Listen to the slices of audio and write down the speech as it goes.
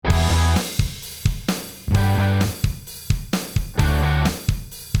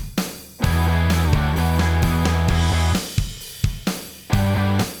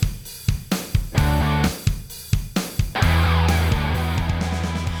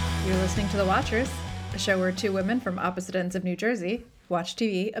You're listening to The Watchers, a show where two women from opposite ends of New Jersey watch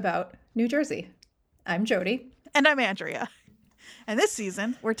TV about New Jersey. I'm Jody. And I'm Andrea. And this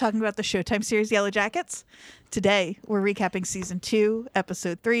season, we're talking about the Showtime series Yellow Jackets. Today, we're recapping Season 2,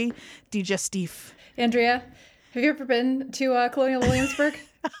 Episode 3, Digestif. Andrea, have you ever been to Colonial Williamsburg?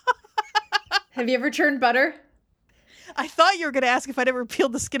 Have you ever churned butter? I thought you were going to ask if I'd ever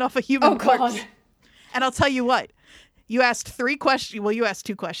peeled the skin off a human corpse. God. And I'll tell you what. You asked 3 questions. Well, you asked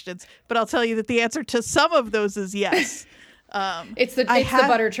 2 questions. But I'll tell you that the answer to some of those is yes. It's the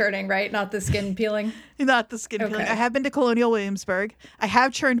butter churning, right? Not the skin peeling? Not the skin peeling. I have been to Colonial Williamsburg. I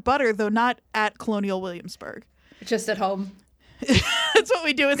have churned butter, though not at Colonial Williamsburg. Just at home? That's what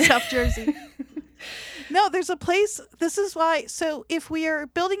we do in South Jersey. No, there's a place. This is why. So if we are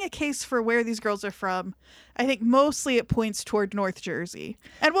building a case for where these girls are from, I think mostly it points toward North Jersey.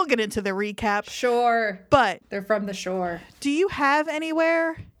 And we'll get into the recap. Sure. But they're from the shore. Do you have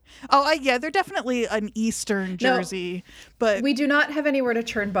anywhere? Oh, yeah, they're definitely an Eastern Jersey. No, but we do not have anywhere to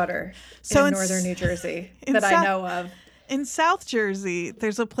churn butter in northern New Jersey that I know of. In South Jersey,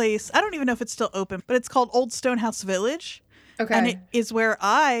 there's a place. I don't even know if it's still open, but it's called Old Stonehouse Village. Okay. And it is where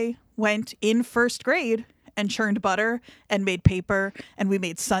I went in first grade and churned butter and made paper, and we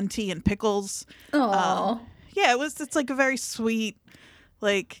made sun tea and pickles. Oh, yeah, it's like a very sweet,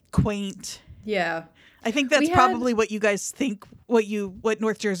 like quaint. Yeah, I think that's probably what you guys think. What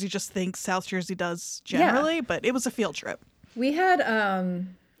North Jersey just thinks South Jersey does generally, yeah. But it was a field trip. We had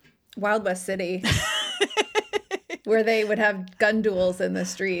Wild West City, where they would have gun duels in the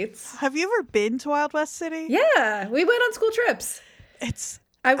streets. Have you ever been to Wild West City? Yeah, we went on school trips.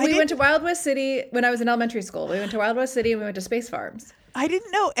 We went to Wild West City when I was in elementary school. We went to Wild West City and we went to Space Farms. I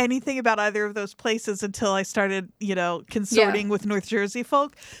didn't know anything about either of those places until I started, consorting with North Jersey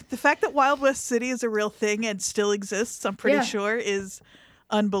folk. The fact that Wild West City is a real thing and still exists, I'm pretty sure, is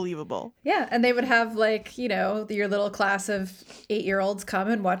unbelievable. Yeah, and they would have, your little class of 8-year-olds come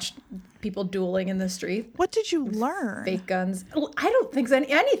and watch people dueling in the street. What did you learn? Fake guns. I don't think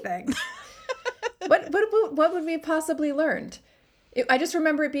anything. What would we possibly learned? I just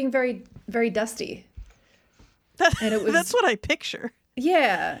remember it being very, very dusty. That's what I picture.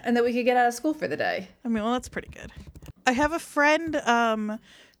 Yeah, and that we could get out of school for the day. I mean, well, that's pretty good. I have a friend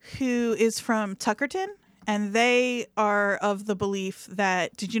who is from Tuckerton, and they are of the belief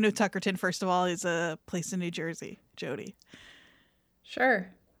that, did you know Tuckerton, first of all, is a place in New Jersey, Jody? Sure.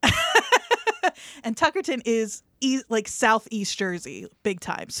 And Tuckerton is southeast Jersey, big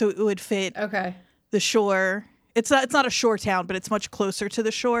time. So it would fit the shore. It's not a shore town, but it's much closer to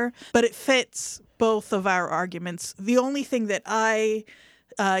the shore. But it fits both of our arguments. The only thing that I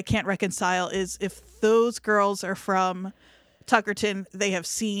can't reconcile is if those girls are from Tuckerton, they have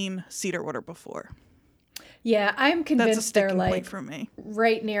seen Cedarwater before. Yeah, I'm convinced they're point for me.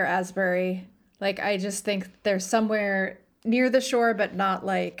 Right near Asbury. I just think they're somewhere near the shore, but not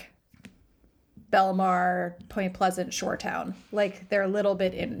like Belmar, Point Pleasant, shore town. They're a little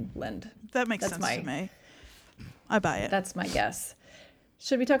bit inland. That makes sense to me. I buy it. That's my guess.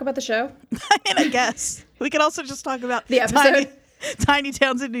 Should we talk about the show? I mean, I guess. We could also just talk about the episode. Tiny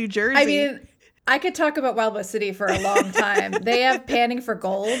towns in New Jersey. I mean, I could talk about Wild West City for a long time. They have panning for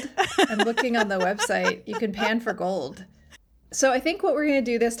gold. I'm looking on the website. You can pan for gold. So I think what we're going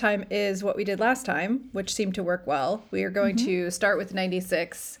to do this time is what we did last time, which seemed to work well. We are going to start with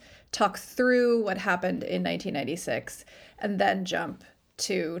 96, talk through what happened in 1996, and then jump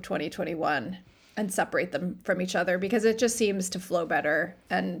to 2021. And separate them from each other because it just seems to flow better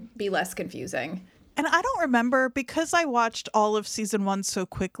and be less confusing. And I don't remember, because I watched all of season 1 so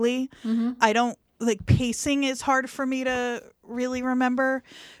quickly, I don't, pacing is hard for me to really remember,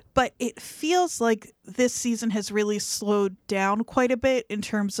 but it feels like this season has really slowed down quite a bit in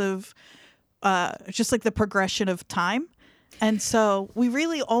terms of just the progression of time. And so we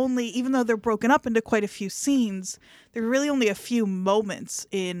really only, even though they're broken up into quite a few scenes, there are really only a few moments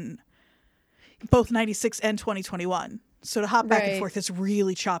in both 96 and 2021. So to hop back and forth is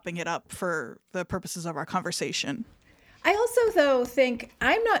really chopping it up for the purposes of our conversation. I also, though, think,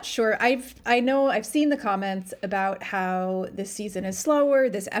 I'm not sure. I know I've seen the comments about how this season is slower.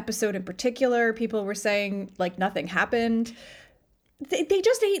 This episode in particular, people were saying nothing happened. They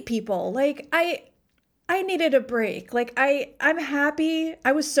just hate people. I needed a break. I'm happy.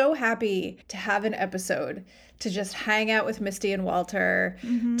 I was so happy to have an episode to just hang out with Misty and Walter,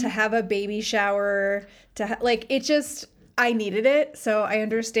 to have a baby shower, I needed it. So I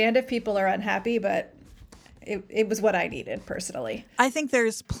understand if people are unhappy, but it was what I needed personally. I think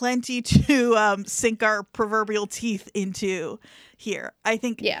there's plenty to sink our proverbial teeth into here. I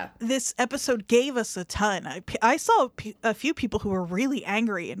think this episode gave us a ton. I saw a few people who were really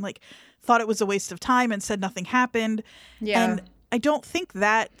angry and like thought it was a waste of time and said nothing happened. Yeah. And I don't think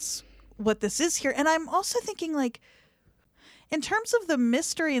that's what this is here. And I'm also thinking like, in terms of the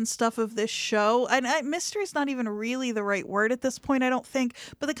mystery and stuff of this show, and mystery is not even really the right word at this point, I don't think,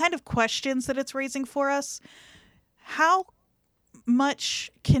 but the kind of questions that it's raising for us, how much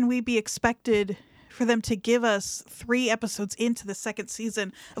can we be expected for them to give us 3 episodes into the second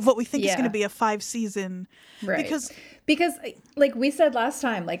season of what we think is going to be a 5-season? Right. Because like we said last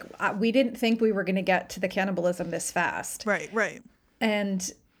time, like we didn't think we were going to get to the cannibalism this fast. Right.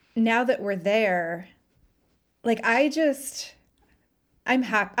 And now that we're there, like I'm just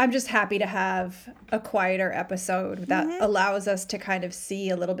happy to have a quieter episode that allows us to kind of see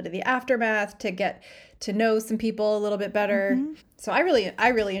a little bit of the aftermath, to get to know some people a little bit better. So I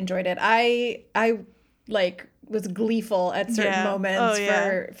really enjoyed it. I like was gleeful at certain moments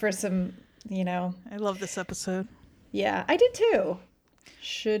for some, you know. I love this episode. Yeah, I did too.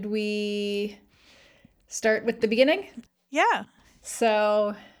 Should we start with the beginning? Yeah.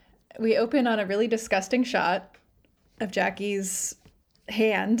 So we open on a really disgusting shot of Jackie's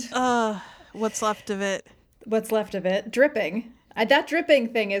hand. What's left of it? Dripping. That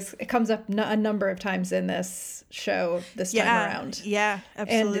dripping thing it comes up a number of times in this show this time around. Yeah,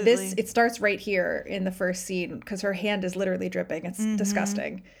 absolutely. And it starts right here in the first scene because her hand is literally dripping. It's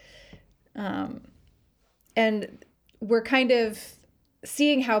disgusting. And we're kind of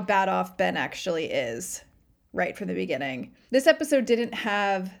seeing how bad off Ben actually is right from the beginning. This episode didn't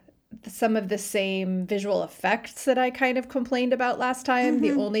have some of the same visual effects that I kind of complained about last time.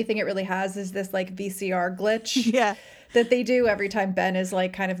 The only thing it really has is this like VCR glitch that they do every time Ben is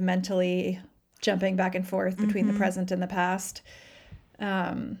like kind of mentally jumping back and forth between the present and the past.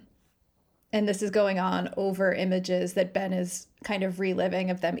 And this is going on over images that Ben is kind of reliving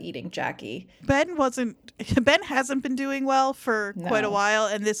of them eating Jackie. Ben hasn't been doing well for quite a while,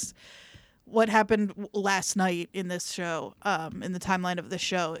 and what happened last night in this show, in the timeline of this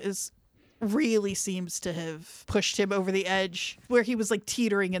show, really seems to have pushed him over the edge where he was like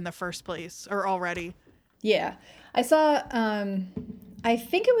teetering in the first place or already. Yeah. I saw, I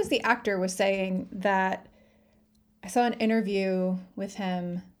think it was the actor was saying that I saw an interview with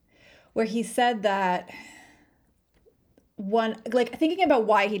him where he said that thinking about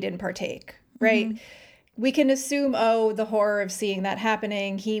why he didn't partake, right? We can assume, the horror of seeing that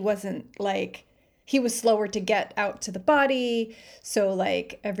happening. He was slower to get out to the body. So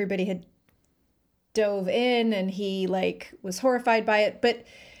like everybody had dove in and he like was horrified by it. But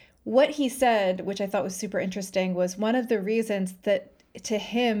what he said, which I thought was super interesting, was one of the reasons that to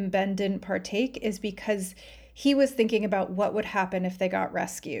him, Ben didn't partake is because he was thinking about what would happen if they got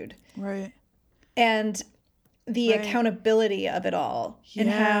rescued. Right. And the accountability of it all and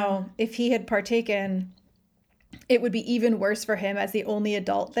how if he had partaken, it would be even worse for him as the only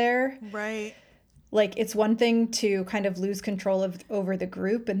adult there. Right. Like, it's one thing to kind of lose control over the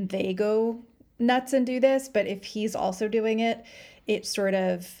group and they go nuts and do this. But if he's also doing it, it's sort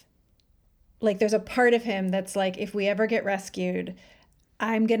of like there's a part of him that's like, if we ever get rescued,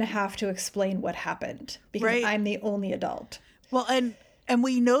 I'm going to have to explain what happened because I'm the only adult. Well, and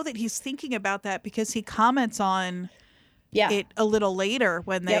we know that he's thinking about that because he comments on it a little later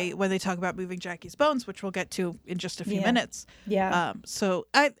when they talk about moving Jackie's bones, which we'll get to in just a few minutes. Yeah. So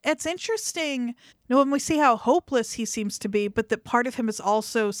it's interesting when we see how hopeless he seems to be, but that part of him is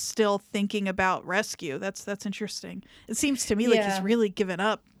also still thinking about rescue. That's interesting. It seems to me like he's really given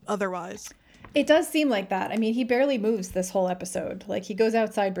up otherwise. It does seem like that. I mean, he barely moves this whole episode. Like, he goes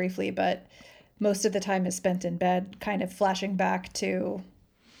outside briefly, but most of the time is spent in bed, kind of flashing back to,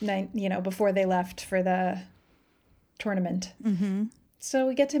 before they left for the tournament. So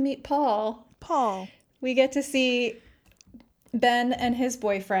we get to meet Paul. We get to see Ben and his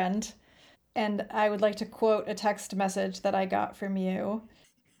boyfriend. And I would like to quote a text message that I got from you.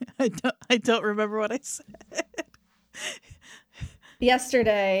 I don't remember what I said.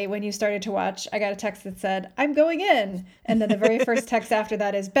 Yesterday, when you started to watch, I got a text that said, "I'm going in." And then the very first text after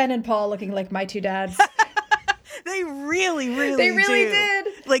that is Ben and Paul looking like my two dads. They really did.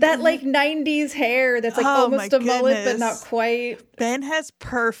 Like that 90s hair that's like almost a mullet, but not quite. Ben has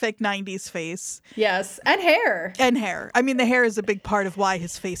perfect 90s face. Yes. And hair. I mean, the hair is a big part of why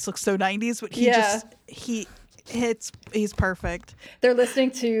his face looks so 90s, but he's perfect. They're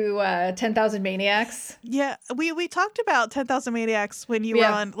listening to 10,000 Maniacs. Yeah, we talked about 10,000 Maniacs when you were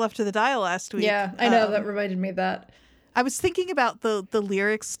on Left to the Dial last week. Yeah, I know. That reminded me of that. I was thinking about the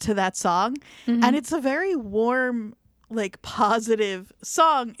lyrics to that song, and it's a very warm, like, positive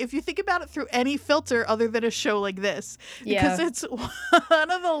song if you think about it through any filter other than a show like this. Yeah. Because it's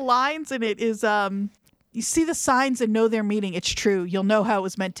one of the lines in it is you see the signs and know their meaning. It's true. You'll know how it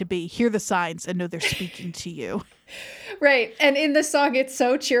was meant to be. Hear the signs and know they're speaking to you. Right. And in the song, it's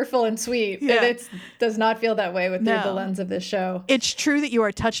so cheerful and sweet. Yeah. And it does not feel that way through the lens of this show. It's true that you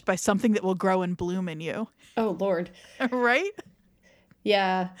are touched by something that will grow and bloom in you. Oh, Lord. Right?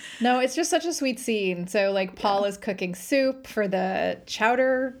 Yeah. No, it's just such a sweet scene. So, like, Paul is cooking soup for the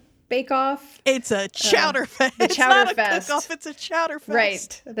chowder bake-off. It's a chowder fest. The chowder it's not fest. A cook-off, it's a chowder fest.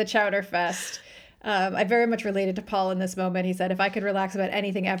 Right. The chowder fest. I very much related to Paul in this moment. He said, if I could relax about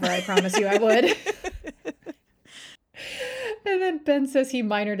anything ever, I promise you I would. And then Ben says he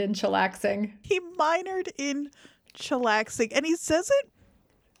minored in chillaxing. He minored in chillaxing, and he says it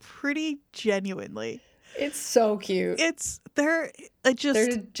pretty genuinely. It's so cute. They're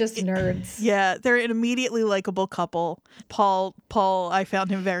just nerds. Yeah, they're an immediately likable couple. Paul, I found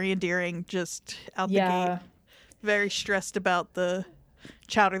him very endearing just out the gate. Very stressed about the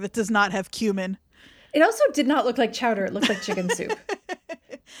chowder that does not have cumin. It also did not look like chowder. It looked like chicken soup.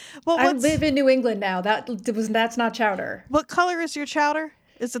 Well, I live in New England now. That's not chowder. What color is your chowder?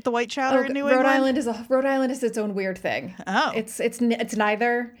 Is it the white chowder in New England? Rhode Island is its own weird thing. Oh, it's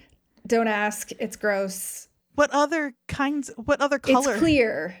neither. Don't ask. It's gross. What other color? It's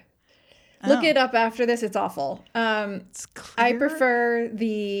clear. Look it up after this. It's awful. It's clear? I prefer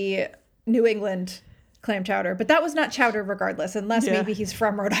the New England clam chowder, but that was not chowder regardless, unless maybe he's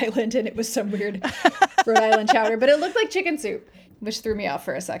from Rhode Island and it was some weird Rhode Island chowder, but it looked like chicken soup, which threw me off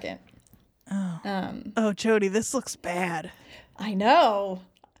for a second. Oh, Jody, this looks bad. I know.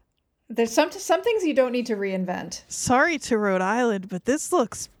 There's some things you don't need to reinvent. Sorry to Rhode Island, but this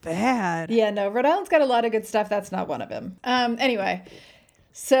looks bad. Yeah, no, Rhode Island's got a lot of good stuff. That's not one of them. Anyway,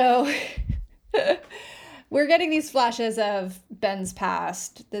 so we're getting these flashes of Ben's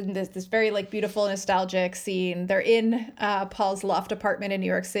past. This very like beautiful, nostalgic scene. They're in Paul's loft apartment in New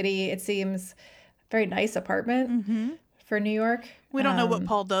York City. It seems a very nice apartment for New York. We don't know what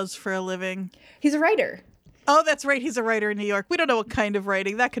Paul does for a living. He's a writer. Oh, that's right. He's a writer in New York. We don't know what kind of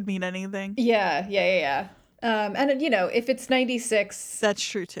writing. That could mean anything. Yeah. And, you know, if it's 96... That's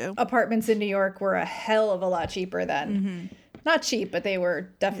true, too. Apartments in New York were a hell of a lot cheaper then. Not cheap, but they were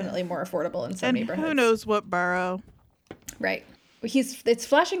definitely more affordable in some neighborhoods. Who knows what borough. Right. It's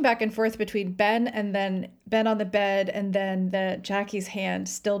flashing back and forth between Ben and then Ben on the bed and then Jackie's hand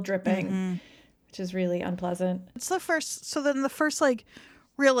still dripping, which is really unpleasant. It's the first... So then the first, like...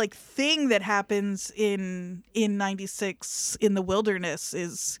 real like thing that happens in 96 in the wilderness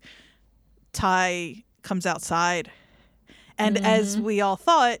is Ty comes outside, and as we all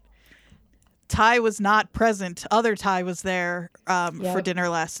thought, Ty was not present. Other Ty was there for dinner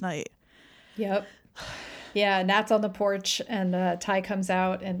last night. Yep. Yeah, Nat's on the porch, and Ty comes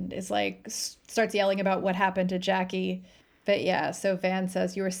out and is like starts yelling about what happened to Jackie. But yeah, so Van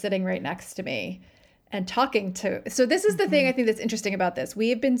says, you were sitting right next to me. And talking to... So this is the thing I think that's interesting about this. We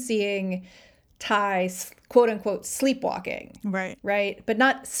have been seeing Ty, quote unquote, sleepwalking. Right? But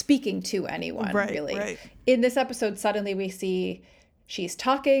not speaking to anyone, really. Right. In this episode, suddenly we see she's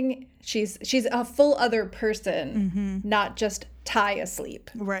talking. She's a full other person, not just Ty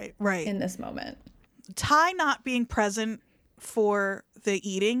asleep. Right. In this moment. Ty not being present for the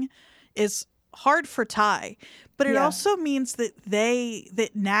eating is hard for Ty. But it also means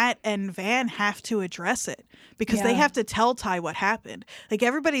that Nat and Van have to address it because they have to tell Ty what happened. Like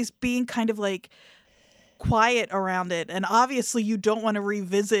everybody's being kind of like quiet around it. And obviously you don't want to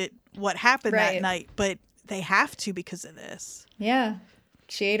revisit what happened that night, but they have to because of this. Yeah.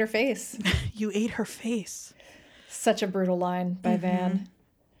 She ate her face. You ate her face. Such a brutal line by Van.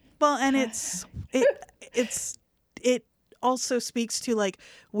 Well, and it also speaks to like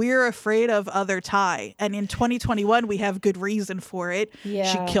we're afraid of other Ty, and in 2021 we have good reason for it.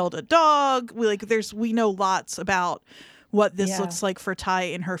 She killed a dog. We know lots about what this looks like for Ty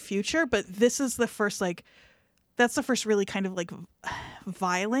in her future, but this is the first that's the first really kind of like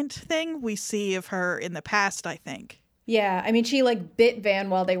violent thing we see of her in the past, I think. Yeah, I mean, she like bit Van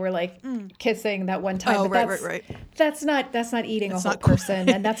while they were like kissing that one time. Oh, but right. That's not eating a whole person,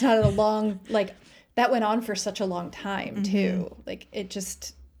 and that's not a long like. That went on for such a long time too. Like it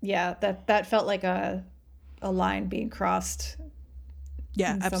just, that felt like a line being crossed.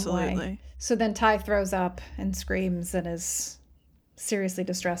 Yeah, absolutely. So then Ty throws up and screams and is seriously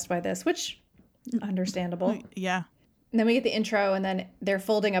distressed by this, which understandable. Yeah. And then we get the intro, and then they're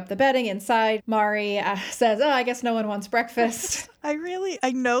folding up the bedding inside. Mari says, I guess no one wants breakfast. I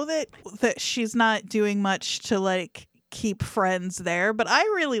know that she's not doing much to like keep friends there, but I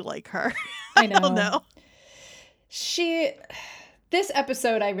really like her. I know. don't know. This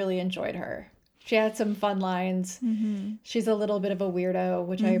episode, I really enjoyed her. She had some fun lines. Mm-hmm. She's a little bit of a weirdo,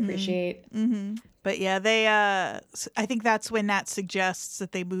 which I appreciate. Mm-hmm. But yeah, I think that's when Nat suggests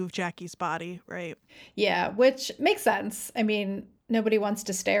that they move Jackie's body, right? Yeah, which makes sense. I mean, nobody wants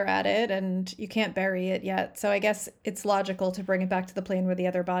to stare at it and you can't bury it yet. So I guess it's logical to bring it back to the plane where the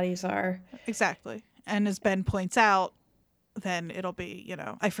other bodies are. Exactly. And as Ben points out, then it'll be,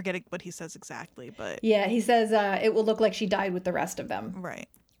 I forget what he says exactly, but... Yeah, he says it will look like she died with the rest of them. Right.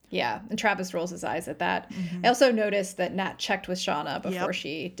 Yeah, and Travis rolls his eyes at that. Mm-hmm. I also noticed that Nat checked with Shauna before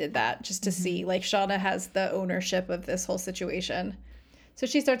she did that, just to see, like, Shauna has the ownership of this whole situation. So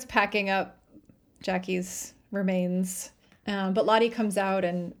she starts packing up Jackie's remains. But Lottie comes out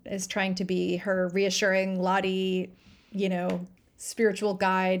and is trying to be her reassuring Lottie, spiritual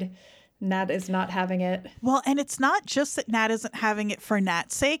guide. Nat is not having it. Well, and it's not just that Nat isn't having it for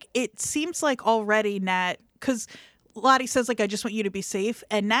Nat's sake. It seems like already Nat, because Lottie says, like, I just want you to be safe.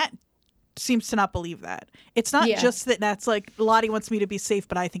 And Nat seems to not believe that. It's not just that Nat's like, Lottie wants me to be safe,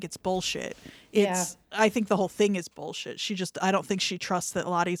 but I think it's bullshit. I think the whole thing is bullshit. I don't think she trusts that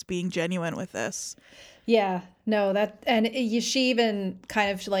Lottie's being genuine with this. Yeah, no, she even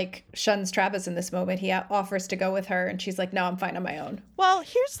kind of like shuns Travis in this moment. He offers to go with her and she's like, no, I'm fine on my own. Well,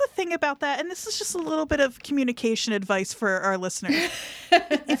 here's the thing about that. And this is just a little bit of communication advice for our listeners.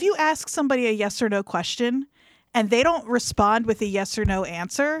 If you ask somebody a yes or no question and they don't respond with a yes or no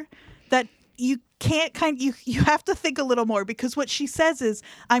answer, that you can't you have to think a little more, because what she says is,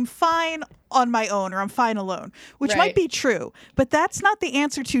 I'm fine on my own, or I'm fine alone, which might be true, but that's not the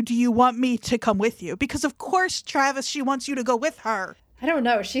answer to, do you want me to come with you? Because of course, Travis, she wants you to go with her. I don't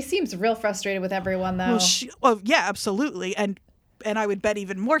know. She seems real frustrated with everyone, though. Well, yeah, absolutely. And I would bet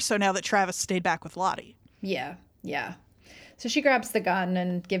even more so now that Travis stayed back with Lottie. Yeah. So she grabs the gun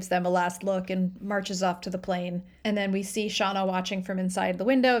and gives them a last look and marches off to the plane. And then we see Shauna watching from inside the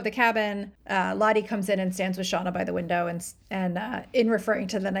window of the cabin. Lottie comes in and stands with Shauna by the window and in referring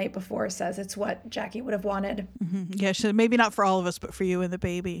to the night before, says it's what Jackie would have wanted. Mm-hmm. Yeah, so maybe not for all of us, but for you and the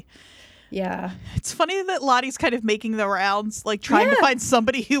baby. Yeah. It's funny that Lottie's kind of making the rounds, like trying to find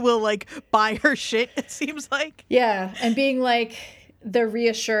somebody who will like buy her shit, it seems like. Yeah, and being like the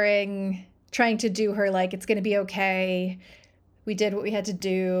reassuring, trying to do her like, it's going to be okay. We did what we had to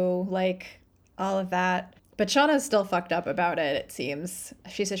do, like all of that. But Shauna's still fucked up about it, it seems.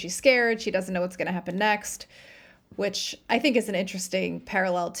 She says she's scared. She doesn't know what's going to happen next, which I think is an interesting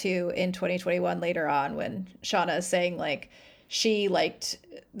parallel to in 2021 later on, when Shauna is saying like she liked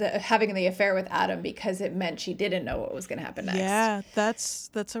having the affair with Adam because it meant she didn't know what was going to happen next. Yeah, that's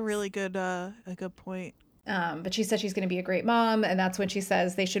a really good point. But she said she's going to be a great mom, and that's when she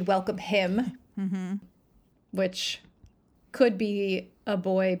says they should welcome him, which could be a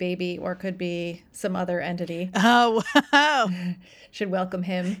boy baby or could be some other entity. Oh, wow. Should welcome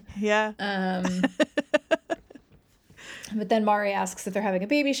him. Yeah. But then Mari asks if they're having a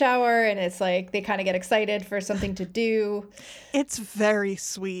baby shower, and it's like they kind of get excited for something to do. It's very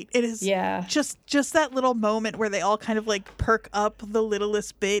sweet. It is just that little moment where they all kind of like perk up the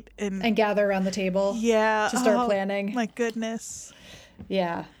littlest bit and gather around the table. Yeah. To start planning. My goodness.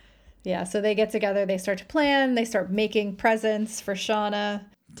 Yeah. Yeah, so they get together, they start to plan, they start making presents for Shauna.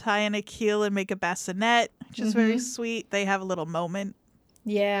 Ty and Akila make a bassinet, which is very sweet. They have a little moment.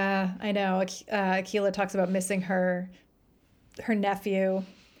 Yeah, I know. Akila talks about missing her nephew,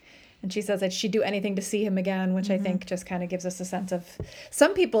 and she says that she'd do anything to see him again, which I think just kind of gives us a sense of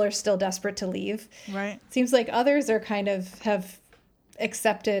some people are still desperate to leave. Right. Seems like others are kind of have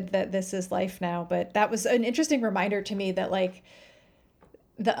accepted that this is life now, but that was an interesting reminder to me that like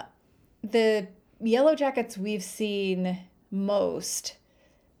the Yellow Jackets we've seen most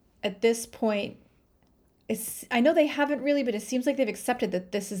at this point, I know they haven't really, but it seems like they've accepted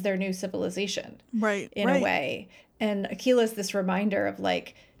that this is their new civilization. Right. In a way. And Akila's this reminder of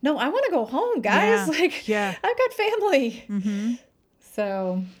like, no, I want to go home, guys. I've got family. Mm-hmm.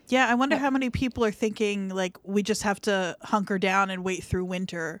 So. Yeah, I wonder how many people are thinking like we just have to hunker down and wait through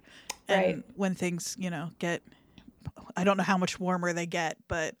winter. And when things, get, I don't know how much warmer they get,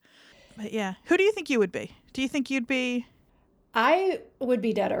 but yeah. Who do you think you would be? Do you think you'd be? I would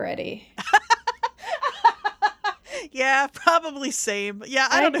be dead already. Yeah, probably same. Yeah,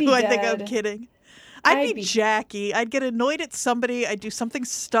 I don't know who I think I'm kidding. I'd be Jackie. I'd get annoyed at somebody. I'd do something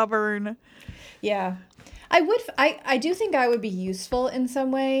stubborn. Yeah. I do think I would be useful in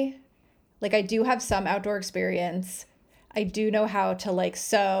some way. Like I do have some outdoor experience. I do know how to like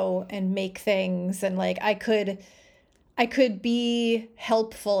sew and make things, and like I could be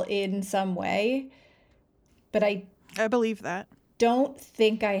helpful in some way, but I I believe that. don't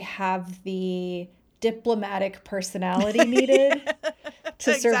think I have the diplomatic personality needed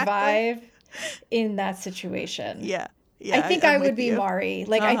to survive in that situation. Yeah. I think I I'm would with be you. Mari.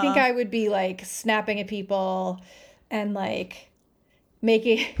 Like, I think I would be like snapping at people and like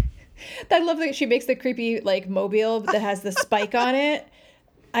making. I love that she makes the creepy like mobile that has the spike on it.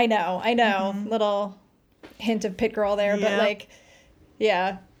 I know. Little hint of Pit Girl there, but like,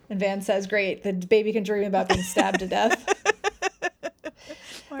 yeah. And Van says, "Great, the baby can dream about being stabbed to death."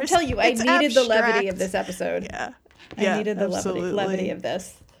 I tell you, I needed the levity of this episode. Yeah. I needed the levity of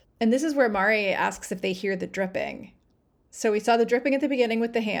this. And this is where Mari asks if they hear the dripping. So we saw the dripping at the beginning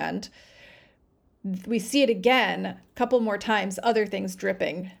with the hand. We see it again a couple more times, other things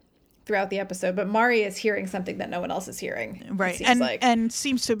dripping throughout the episode. But Mari is hearing something that no one else is hearing. Right. And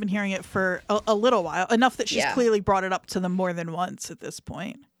seems to have been hearing it for a little while, enough that she's clearly brought it up to them more than once at this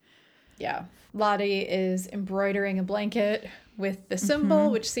point. Yeah. Lottie is embroidering a blanket with the symbol,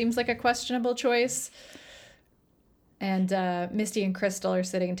 which seems like a questionable choice. And Misty and Crystal are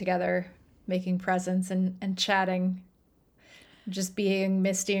sitting together, making presents and chatting, just being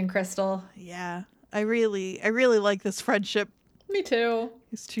Misty and Crystal. Yeah, I really like this friendship. Me too.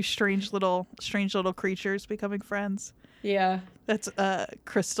 These two strange little creatures becoming friends. Yeah. That's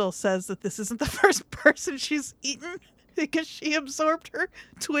Crystal says that this isn't the first person she's eaten because she absorbed her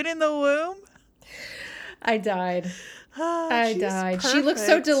twin in the womb. I died. I died. She looks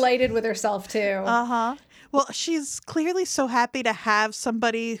so delighted with herself too. Well, she's clearly so happy to have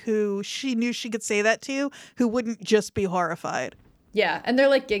somebody who she knew she could say that to, who wouldn't just be horrified. Yeah, and they're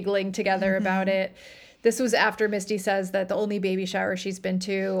like giggling together about it. This was after Misty says that the only baby shower she's been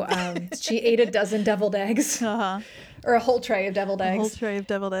to, she ate a dozen deviled eggs. Or a whole tray of deviled eggs. A whole tray of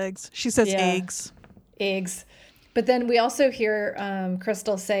deviled eggs. She says eggs. Eggs. But then we also hear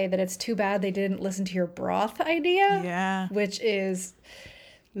Crystal say that it's too bad they didn't listen to your broth idea. Yeah. Which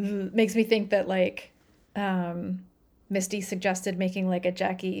makes me think that like Misty suggested making like a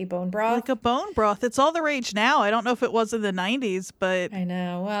Jackie bone broth. Like a bone broth. It's all the rage now. I don't know if it was in the 90s, but I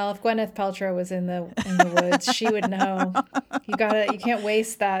know. Well, if Gwyneth Paltrow was in the woods, she would know. You can't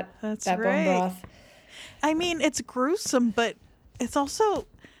waste that bone broth. I mean, it's gruesome, but it's also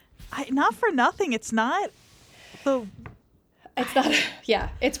not for nothing. It's not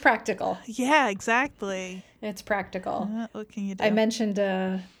it's practical. Yeah, exactly. It's practical. What can you do? I mentioned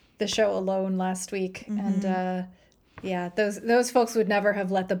the show Alone last week, and those folks would never have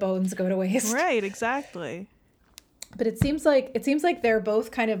let the bones go to waste. Right, exactly. But it seems like they're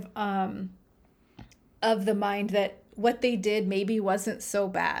both kind of the mind that what they did maybe wasn't so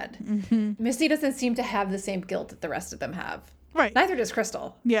bad. Misty doesn't seem to have the same guilt that the rest of them have. Right. Neither does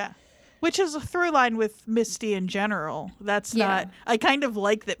Crystal. Yeah. Which is a through line with Misty in general. That's not... I kind of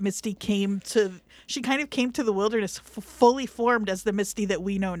like that Misty came to the wilderness fully formed as the Misty that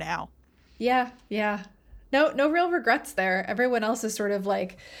we know now. Yeah. No real regrets there. Everyone else is sort of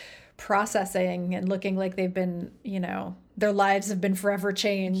like processing and looking like they've been, their lives have been forever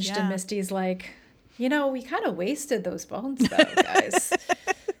changed. Yeah. And Misty's like, we kind of wasted those bones though, guys.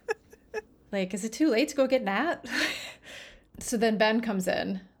 Like, is it too late to go get Nat? So then Ben comes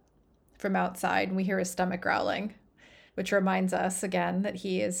in from outside and we hear his stomach growling, which reminds us again that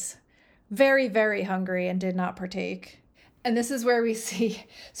he is very, very hungry and did not partake. And this is where we see,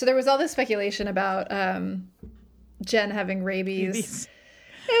 so there was all this speculation about Jen having rabies.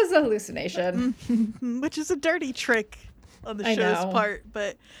 It was a hallucination. Which is a dirty trick on the show's part.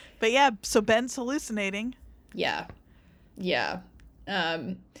 But yeah, so Ben's hallucinating. Yeah.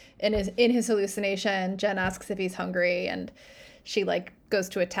 In his hallucination, Jen asks if he's hungry and she like goes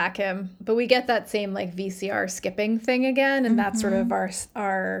to attack him. But we get that same like VCR skipping thing again. And that's sort of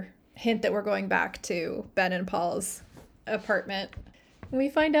our hint that we're going back to Ben and Paul's apartment. And we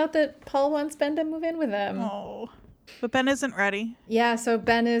find out that Paul wants Ben to move in with him. Oh, but Ben isn't ready. Yeah, so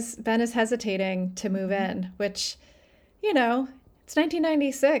Ben is hesitating to move in, which, it's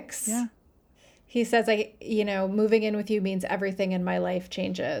 1996. Yeah. He says, moving in with you means everything in my life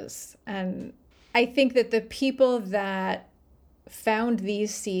changes. And I think that the people that found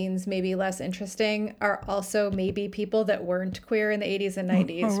these scenes maybe less interesting are also maybe people that weren't queer in the 80s and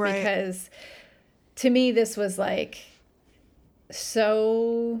 90s. Right. Because to me, this was like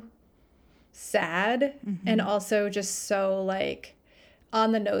so sad and also just so like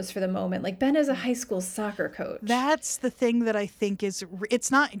on the nose for the moment. Like Ben is a high school soccer coach. That's the thing that I think is,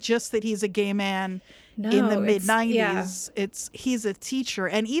 it's not just that he's a gay man in the mid 90s. It's he's a teacher.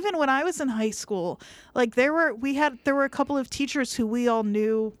 And even when I was in high school, like there were a couple of teachers who we all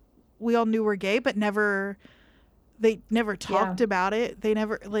knew were gay, but they never talked about it. They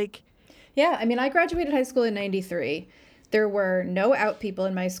never Yeah, I mean, I graduated high school in 93. There were no out people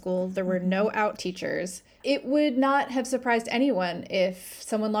in my school. There were no out teachers. It would not have surprised anyone if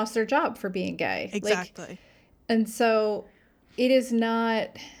someone lost their job for being gay. Exactly. And so it is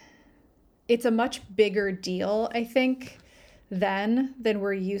not, it's a much bigger deal, I think, than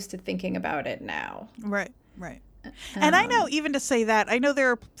we're used to thinking about it now. Right, right. And I know, even to say that, I know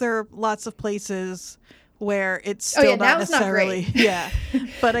there are lots of places where it's still not necessarily. Not great. Yeah.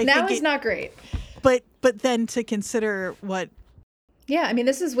 But I now think it's not great. But then to consider what. Yeah, I mean,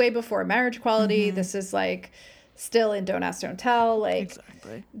 this is way before marriage equality. This is like still in Don't Ask, Don't Tell. Like,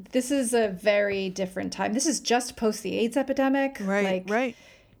 exactly. This is a very different time. This is just post the AIDS epidemic. Right, right.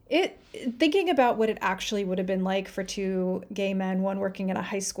 Thinking about what it actually would have been like for two gay men, one working in a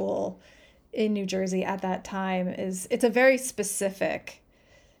high school in New Jersey at that time, it's a very specific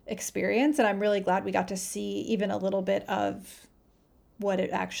experience. And I'm really glad we got to see even a little bit of what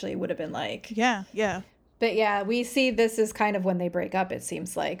it actually would have been like. Yeah, yeah. But yeah, we see this is kind of when they break up, it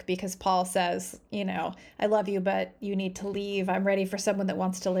seems like, because Paul says, you know, I love you, but you need to leave. I'm ready for someone that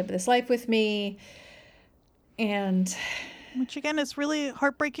wants to live this life with me. And which again is really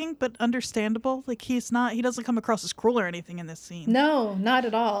heartbreaking, but understandable. Like he doesn't come across as cruel or anything in this scene. No, not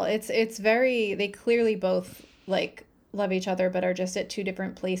at all. It's very, they clearly both like love each other, but are just at two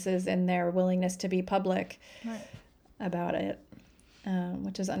different places in their willingness to be public about it,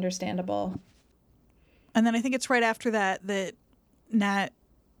 which is understandable. And then I think it's right after that Nat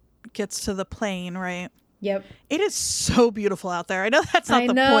gets to the plane, right? Yep. It is so beautiful out there. I know that's not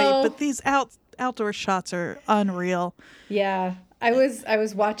the point, but these outdoor shots are unreal. Yeah. I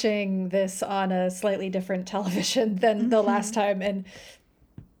was watching this on a slightly different television than the last time, and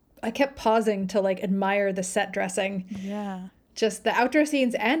I kept pausing to like admire the set dressing. Yeah. Just the outdoor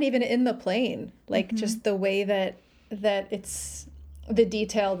scenes and even in the plane. Like just the way that it's the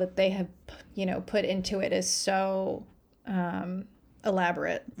detail that they have, you know, put into it is so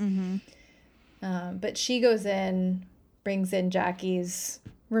elaborate. But she goes in, brings in Jackie's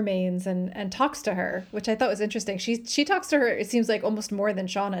remains and talks to her, which I thought was interesting. She talks to her, it seems like, almost more than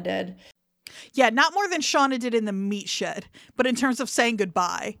Shauna did. Yeah, not more than Shauna did in the meat shed, but in terms of saying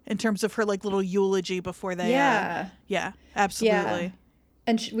goodbye, in terms of her like little eulogy before they. Yeah, absolutely. Yeah.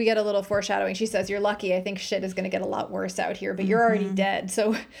 And we get a little foreshadowing. She says, "You're lucky. I think shit is going to get a lot worse out here, but you're already dead.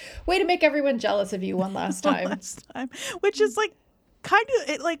 So, way to make everyone jealous of you one last time." Which is like kind of,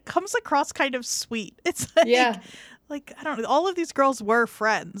 it like comes across kind of sweet. It's like, like I don't know. All of these girls were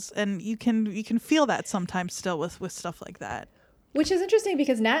friends, and you can feel that sometimes still with stuff like that. Which is interesting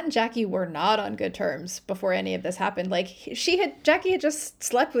because Nat and Jackie were not on good terms before any of this happened. Like Jackie had just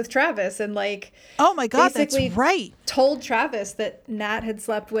slept with Travis and like, oh my God, that's right. Told Travis that Nat had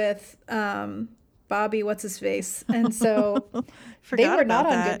slept with Bobby, what's his face, and so they were not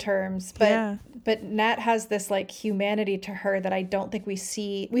on good terms. But Nat has this like humanity to her that I don't think we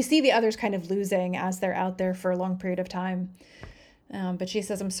see. We see the others kind of losing as they're out there for a long period of time. But she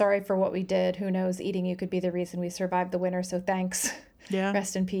says, "I'm sorry for what we did. Who knows? Eating you could be the reason we survived the winter. So thanks." Yeah.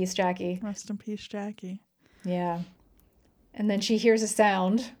 Rest in peace, Jackie. Rest in peace, Jackie. Yeah. And then she hears a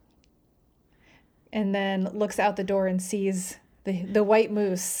sound and then looks out the door and sees the white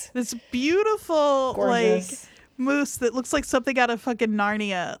moose. This beautiful, gorgeous, like, moose that looks like something out of fucking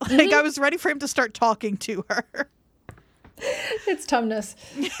Narnia. Like, I was ready for him to start talking to her. It's Tumnus.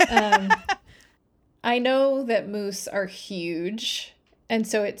 I know that moose are huge, and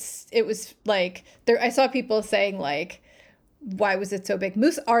so it was like I saw people saying like, why was it so big?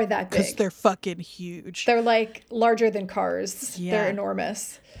 Moose are that big because they're fucking huge. They're like larger than cars. Yeah. They're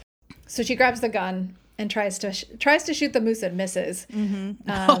enormous. So she grabs the gun and tries to shoot the moose and misses.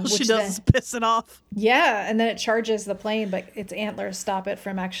 All she does is piss it off. Yeah, and then it charges the plane, but its antlers stop it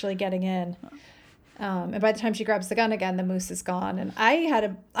from actually getting in. And by the time she grabs the gun again, the moose is gone. And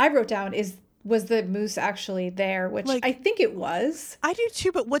I wrote down was the moose actually there? Which, like, I think it was. I do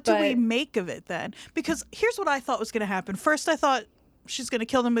too, but what do we make of it then? Because here's what I thought was going to happen. First, I thought she's going to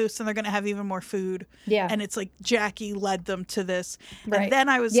kill the moose and they're going to have even more food. Yeah. And it's like Jackie led them to this. Right. And then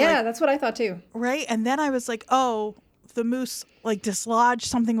I was like... Yeah, that's what I thought too. Right? And then I was like, oh, the moose like dislodged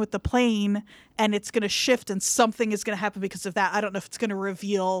something with the plane and it's going to shift and something is going to happen because of that. I don't know if it's going to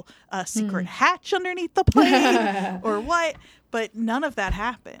reveal a secret hatch underneath the plane or what. But none of that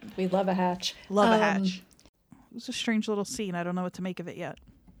happened. We love a hatch. Love a hatch. It was a strange little scene. I don't know what to make of it yet.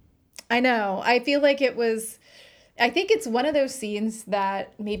 I know. I feel like I think it's one of those scenes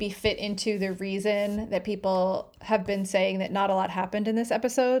that maybe fit into the reason that people have been saying that not a lot happened in this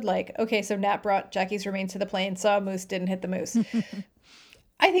episode. Like, okay, so Nat brought Jackie's remains to the plane, saw a moose, didn't hit the moose.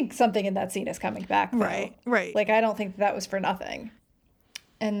 I think something in that scene is coming back, though. Right. Like, I don't think that was for nothing.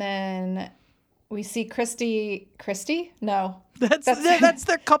 And then we see Christy. No. That's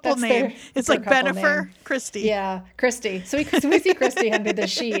their couple name. It's like Bennifer, Christy. Yeah, Christy. So we see Christy under the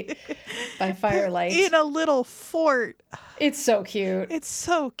sheet by firelight. In a little fort. It's so cute. It's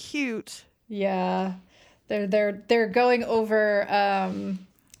so cute. Yeah. They're going over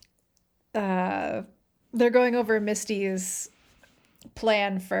Misty's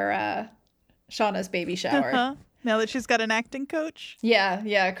plan for Shauna's baby shower. Uh-huh. Now that she's got an acting coach.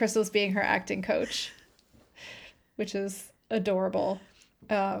 Yeah. Crystal's being her acting coach, which is adorable.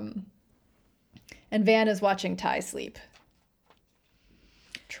 And Van is watching Ty sleep,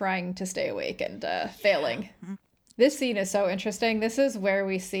 trying to stay awake and failing. Mm-hmm. This scene is so interesting. This is where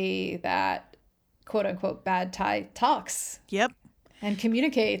we see that quote unquote bad Ty talks. Yep. And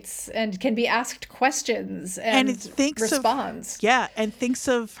communicates and can be asked questions and responds. And thinks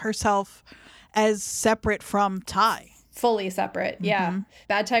of herself as separate from Ty. Fully separate, yeah. Mm-hmm.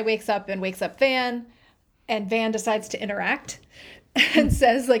 Bad Ty wakes up Van, and Van decides to interact and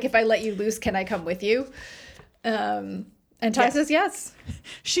says, like, if I let you loose, can I come with you? And Ty says yes.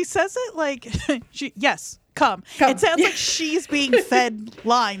 She says it like, yes, come. It sounds like she's being fed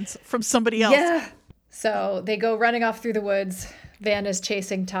lines from somebody else. Yeah. So they go running off through the woods. Van is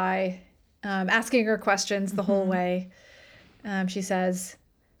chasing Ty, asking her questions the whole way. She says,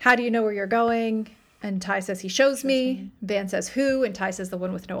 how do you know where you're going? And Ty says, he shows me. Van says, who? And Ty says, the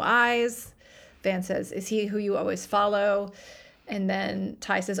one with no eyes. Van says, is he who you always follow? And then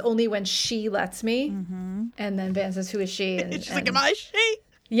Ty says, only when she lets me. Mm-hmm. And then Van says, who is she? And she's like, am I she?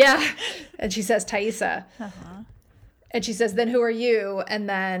 Yeah. And she says, Thaisa. Uh-huh. And she says, then who are you? And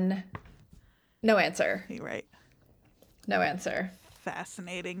then no answer. You're right. No answer.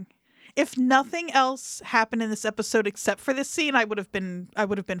 Fascinating. If nothing else happened in this episode except for this scene, I would have been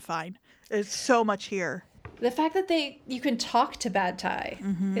fine. There's so much here. The fact that you can talk to Bad Ty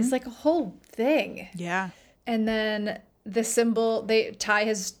is like a whole thing. Yeah. And then the symbol, Ty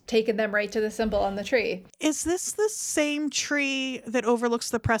has taken them right to the symbol on the tree. Is this the same tree that overlooks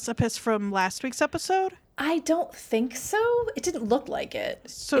the precipice from last week's episode? I don't think so. It didn't look like it.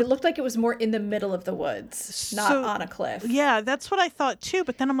 So, it looked like it was more in the middle of the woods, not on a cliff. Yeah, that's what I thought too.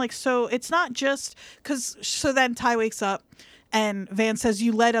 But then I'm like, so it's not just because. So then Ty wakes up and Van says,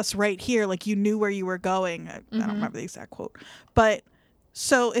 you led us right here. Like you knew where you were going. I don't remember the exact quote. But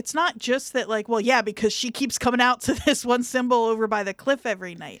so it's not just that like, well, yeah, because she keeps coming out to this one symbol over by the cliff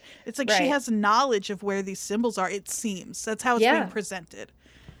every night. It's like she has knowledge of where these symbols are. It seems that's how it's being presented.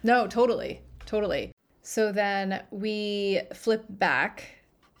 No, totally. So then we flip back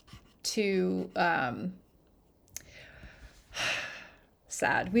to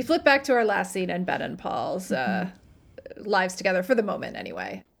sad. We flip back to our last scene in Ben and Paul's lives together for the moment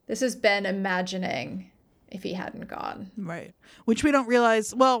anyway. This is Ben imagining if he hadn't gone. Right. Which we don't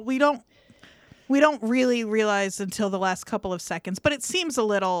realize. Well, we don't really realize until the last couple of seconds, but it seems a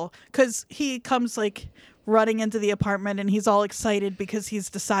little because he comes like running into the apartment and he's all excited because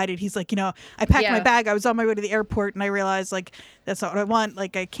he's decided. He's like, I packed my bag. I was on my way to the airport and I realized like that's not what I want.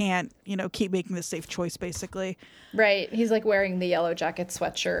 Like I can't, keep making the safe choice basically. Right. He's like wearing the yellow jacket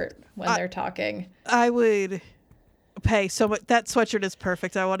sweatshirt when they're talking. I would pay so much. That sweatshirt is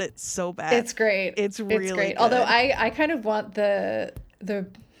perfect. I want it so bad. It's great. It's really great. Good. Although I kind of want the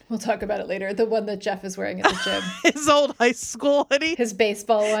we'll talk about it later. The one that Jeff is wearing at the gym. His old high school hoodie. His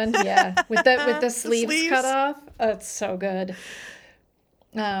baseball one, yeah. With the sleeves cut off. Oh, it's so good.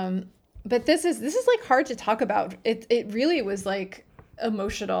 But this is like hard to talk about. It really was like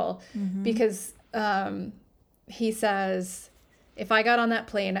emotional because he says, if I got on that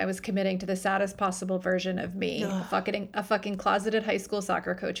plane, I was committing to the saddest possible version of me. A fucking closeted high school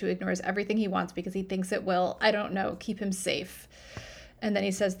soccer coach who ignores everything he wants because he thinks it will, I don't know, keep him safe. And then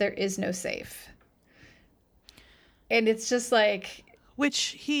he says, there is no safe. And it's just like...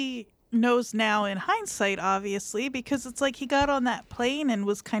 Which he knows now in hindsight, obviously, because it's like he got on that plane and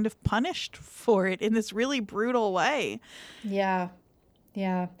was kind of punished for it in this really brutal way. Yeah.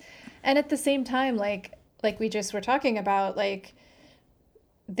 Yeah. And at the same time, like we just were talking about, like,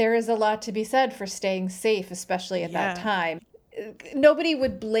 there is a lot to be said for staying safe, especially at that time. Nobody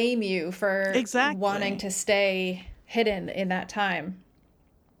would blame you for wanting to stay hidden in that time.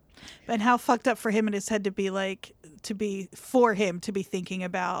 And how fucked up for him in his head to be like, for him to be thinking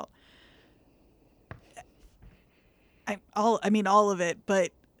about all of it,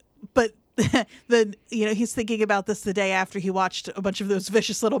 but he's thinking about this the day after he watched a bunch of those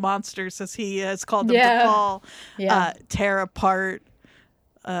vicious little monsters, as he has called them, to Paul, tear apart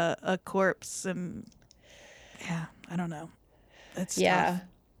a corpse. And I don't know. It's tough.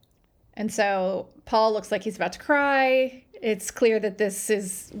 And so Paul looks like he's about to cry, it's clear that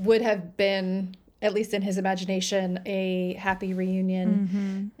this would have been, at least in his imagination, a happy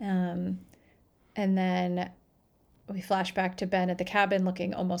reunion. And then we flash back to Ben at the cabin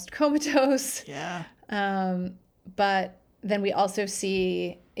looking almost comatose. Yeah. But then we also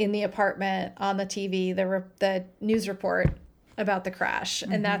see in the apartment on the TV the news report about the crash.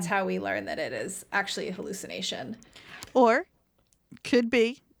 And that's how we learn that it is actually a hallucination. Or could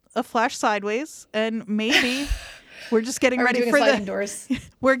be a flash sideways, and maybe we're just getting ready for the doors.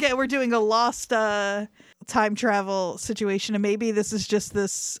 We're doing a lost time travel situation, and maybe this is just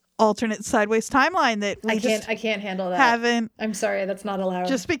this alternate sideways timeline that we I can't handle that. I'm sorry, that's not allowed.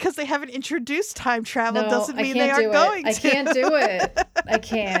 Just because they haven't introduced time travel doesn't mean they are going to. I can't do it. I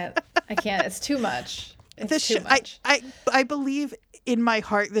can't. It's too much. It's too much. I believe in my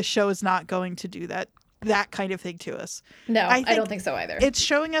heart the show is not going to do that kind of thing to us. No, I don't think so either. It's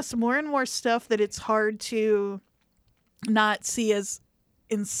showing us more and more stuff that it's hard to not see as,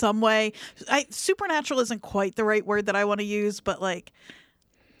 in some way, supernatural isn't quite the right word that I want to use, but like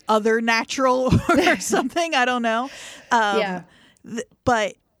other natural or something. I don't know.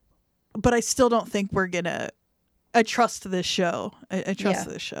 But I still don't think we're gonna. I trust this show. I trust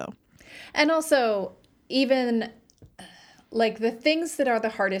this show. And also, even like the things that are the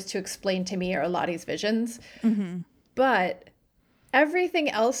hardest to explain to me are Lottie's visions. But everything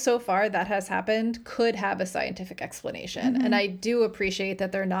else so far that has happened could have a scientific explanation. And I do appreciate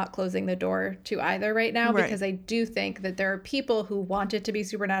that they're not closing the door to either right now, because I do think that there are people who want it to be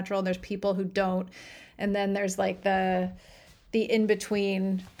supernatural and there's people who don't. And then there's like the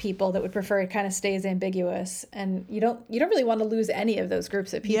in-between people that would prefer it kind of stays ambiguous. And you don't really want to lose any of those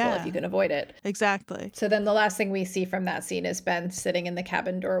groups of people if you can avoid it. Exactly. So then the last thing we see from that scene is Ben sitting in the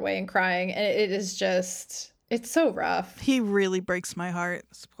cabin doorway and crying. And it is just, it's so rough. He really breaks my heart,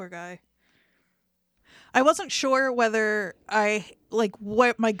 this poor guy. I wasn't sure whether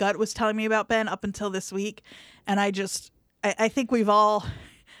what my gut was telling me about Ben up until this week. And I think we've all,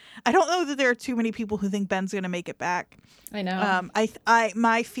 I don't know that there are too many people who think Ben's going to make it back. I know.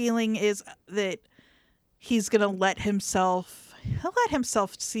 My feeling is that he's going to let himself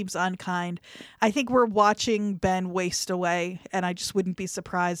seems unkind. I think we're watching Ben waste away, and I just wouldn't be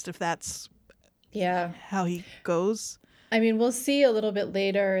surprised if that's how he goes. I mean, we'll see a little bit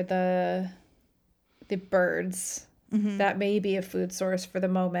later the birds. That may be a food source for the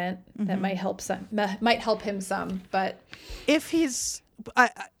moment. That might help him some, but if he's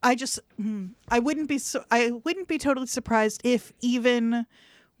I wouldn't be totally surprised if, even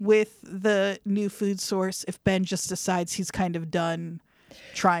with the new food source, if Ben just decides he's kind of done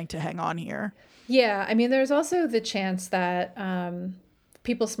trying to hang on here. Yeah, I mean, there's also the chance that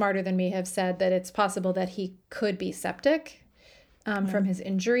people smarter than me have said that it's possible that he could be septic from his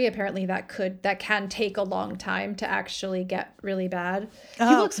injury. Apparently that can take a long time to actually get really bad. He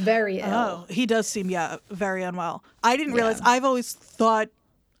looks very ill. Oh, he does seem, very unwell. I didn't realize, I've always thought,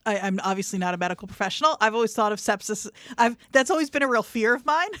 I'm obviously not a medical professional. I've always thought of sepsis. That's always been a real fear of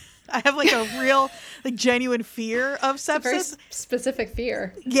mine. I have like a real, like genuine fear of sepsis. It's a very specific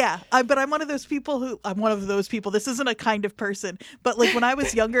fear. Yeah, but I'm one of those people. This isn't a kind of person. But like when I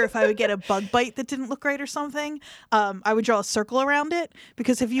was younger, if I would get a bug bite that didn't look right or something, I would draw a circle around it.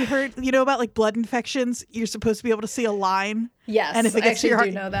 Because have you heard, about like blood infections? You're supposed to be able to see a line. Yes, and if it gets to your heart,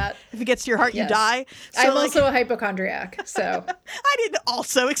 do know that. If it gets to your heart, you die. So, I'm also a hypochondriac, so. I didn't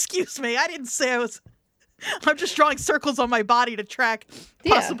also, excuse me. I didn't say I was. I'm just drawing circles on my body to track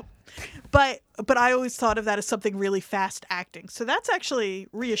possible. But I always thought of that as something really fast acting. So that's actually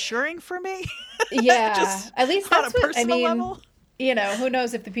reassuring for me. Yeah, just at least that's on a personal level. Who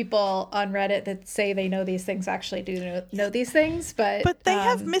knows if the people on Reddit that say they know these things actually do know these things. But they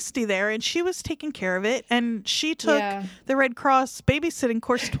have Misty there, and she was taking care of it, and she took the Red Cross babysitting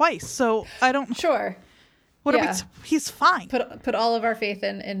course twice. So I don't. Sure. What are we? He's fine. Put all of our faith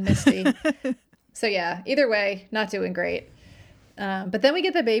in Misty. So yeah, either way, not doing great. But then we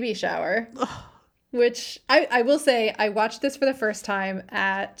get the baby shower, which I will say I watched this for the first time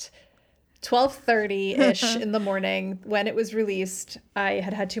at 12:30-ish in the morning when it was released. I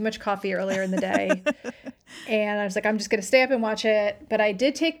had too much coffee earlier in the day. And I was like, I'm just going to stay up and watch it. But I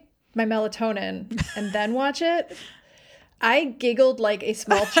did take my melatonin and then watch it. I giggled like a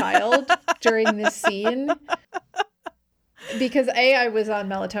small child during this scene. Because A, I was on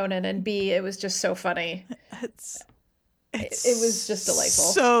melatonin, and B, it was just so funny. It was just delightful.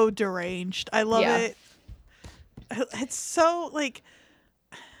 So deranged. I love it. It's so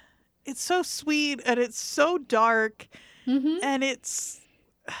it's so sweet, and it's so dark, and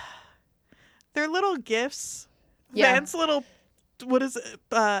they're little gifts. Van's little, what is it?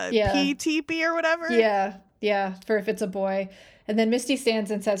 PTP or whatever. Yeah. Yeah, for if it's a boy. And then Misty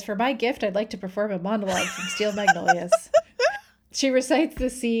stands and says, "For my gift, I'd like to perform a monologue from Steel Magnolias." She recites the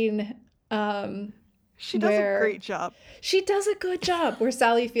scene she does a great job. She does a good job where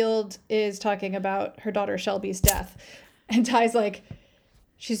Sally Field is talking about her daughter Shelby's death. And Ty's like,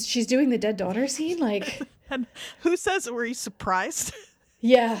 she's doing the dead daughter scene? Like, and who says, were you surprised?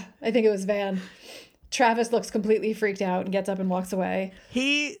 Yeah, I think it was Van. Travis looks completely freaked out and gets up and walks away.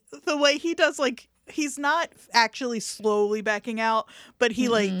 The way he does, like, he's not actually slowly backing out, but he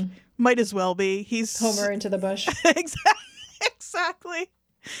like might as well be. He's Homer into the bush. Exactly.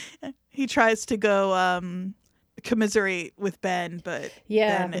 He tries to go commiserate with Ben, but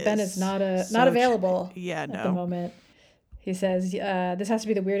Ben is not available. At the moment. He says, "This has to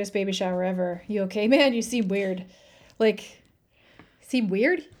be the weirdest baby shower ever. You okay, man? You seem weird." Like, seem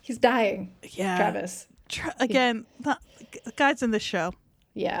weird? He's dying. Yeah, Travis. Guys in the show.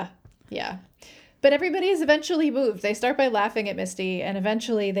 Yeah. But everybody is eventually moved. They start by laughing at Misty, and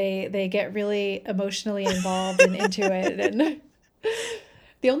eventually they get really emotionally involved and into it. And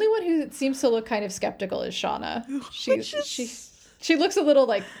the only one who seems to look kind of skeptical is Shauna. She looks a little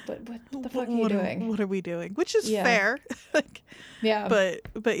like, what the fuck are you doing? What are we doing? Which is fair. Yeah.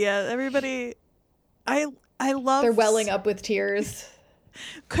 But yeah, everybody, I love. They're welling up with tears.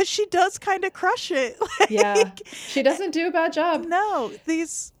 Because she does kind of crush it. She doesn't do a bad job. No,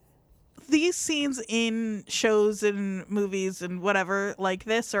 these scenes in shows and movies and whatever like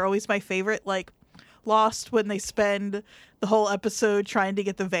this are always my favorite. Like Lost, when they spend the whole episode trying to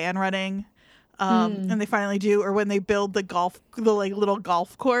get the van running, and they finally do, or when they build the little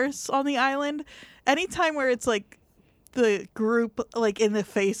golf course on the island. Anytime where it's like the group like in the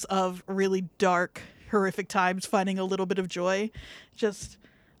face of really dark, horrific times finding a little bit of joy.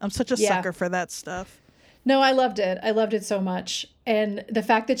 I'm such a sucker for that stuff. No, I loved it. I loved it so much. And the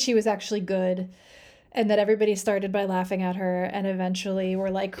fact that she was actually good and that everybody started by laughing at her and eventually were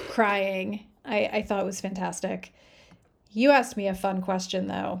like crying, I thought was fantastic. You asked me a fun question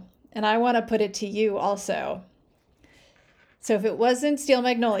though, and I want to put it to you also. So if it wasn't Steel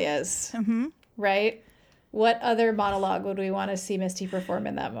Magnolias, right? What other monologue would we want to see Misty perform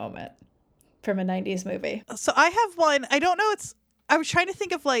in that moment from a 90s movie? So I have one. I don't know. I was trying to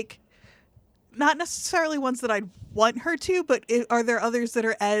think of like, not necessarily ones that I'd want her to, but are there others that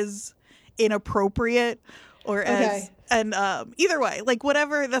are as inappropriate or as, and either way, like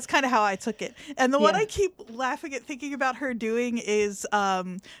whatever, that's kind of how I took it. And the one I keep laughing at thinking about her doing is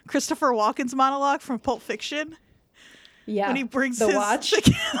Christopher Walken's monologue from Pulp Fiction. Yeah. When he brings the watch.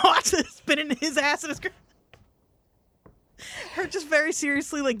 The watch that's spinning his ass in his her just very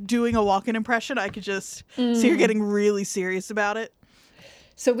seriously like doing a Walken impression. I could just see her getting really serious about it.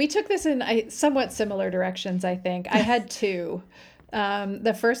 So we took this in somewhat similar directions, I think. I had two.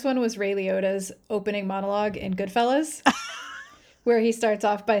 The first one was Ray Liotta's opening monologue in Goodfellas, where he starts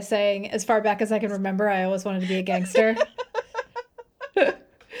off by saying, "As far back as I can remember, I always wanted to be a gangster."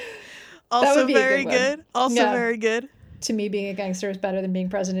 Also very good. Very good. To me, being a gangster is better than being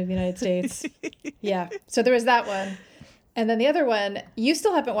president of the United States. Yeah. So there was that one. And then the other one, you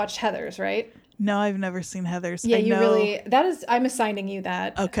still haven't watched Heathers, right? No, I've never seen Heathers. Yeah, I'm assigning you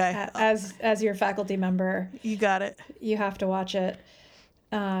that. Okay. As your faculty member. You got it. You have to watch it.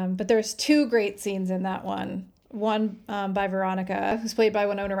 But there's two great scenes in that one. One by Veronica, who's played by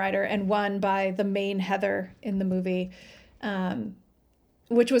Winona Ryder, and one by the main Heather in the movie,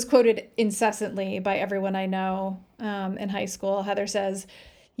 which was quoted incessantly by everyone I know in high school. Heather says,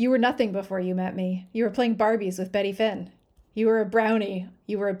 "You were nothing before you met me. You were playing Barbies with Betty Finn. You were a brownie.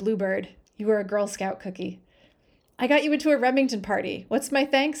 You were a bluebird. You were a Girl Scout cookie. I got you into a Remington party. What's my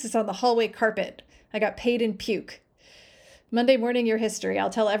thanks? It's on the hallway carpet. I got paid in puke. Monday morning, your history. I'll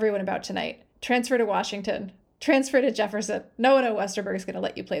tell everyone about tonight. Transfer to Washington. Transfer to Jefferson. No one at Westerberg's going to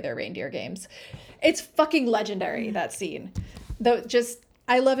let you play their reindeer games." It's fucking legendary, that scene. Though,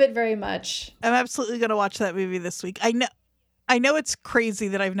 I love it very much. I'm absolutely going to watch that movie this week. I know it's crazy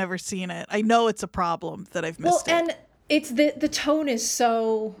that I've never seen it. I know it's a problem that I've missed it. And it's the tone is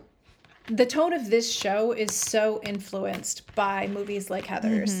so... The tone of this show is so influenced by movies like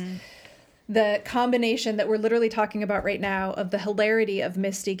Heathers. The combination that we're literally talking about right now of the hilarity of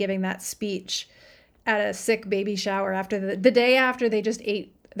Misty giving that speech at a sick baby shower after the day after they just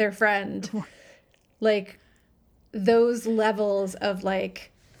ate their friend. Like, those levels of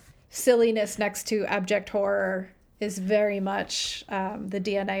like silliness next to abject horror is very much the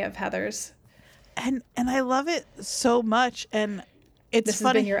DNA of Heathers. And I love it so much. And this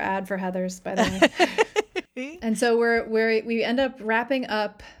has been your ad for Heathers, by the way. And so we end up wrapping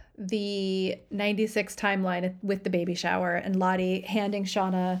up the 96 timeline with the baby shower and Lottie handing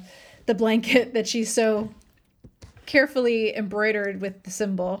Shauna the blanket that she's so carefully embroidered with the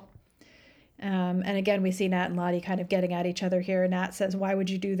symbol. And again, we see Nat and Lottie kind of getting at each other here. Nat says, "Why would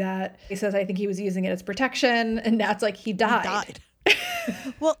you do that?" He says, "I think he was using it as protection." And Nat's like, "He died."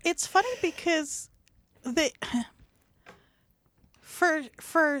 Well, it's funny because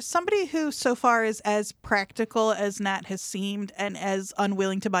for somebody who so far is as practical as Nat has seemed and as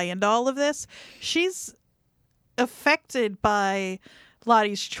unwilling to buy into all of this, she's affected by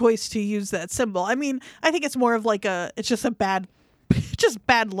Lottie's choice to use that symbol. I mean, I think it's more of like it's just bad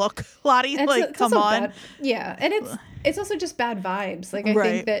look, Lottie. It's come on. Yeah, and it's also just bad vibes. Like, I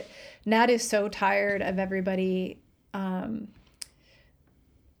think that Nat is so tired of everybody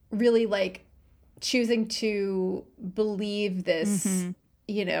really like choosing to believe this,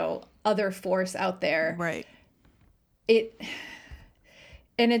 other force out there. Right.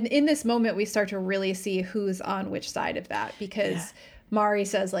 And in this moment, we start to really see who's on which side of that, because Mari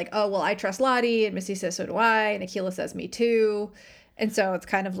says like, "Oh, well, I trust Lottie," and Missy says, "So do I," and Akilah says, "Me too." And so it's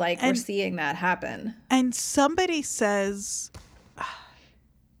kind of like we're seeing that happen. And somebody says,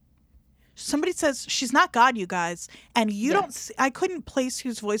 "She's not God, you guys." And you don't. I couldn't place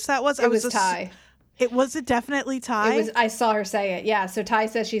whose voice that was. It was Ty. Was it definitely Ty? I saw her say it. Yeah. So Ty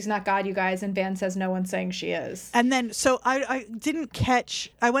says she's not God, you guys, and Van says no one's saying she is. And then so I didn't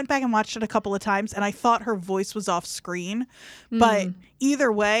catch. I went back and watched it a couple of times, and I thought her voice was off screen. But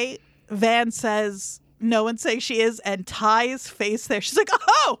either way, Van says no one's saying she is, and Ty's face there. She's like,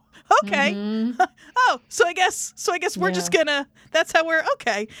 "Oh, okay. Oh, so I guess we're just gonna. That's how we're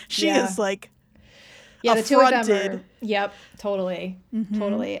okay." She is like. Yeah, the two of them are, yep, totally.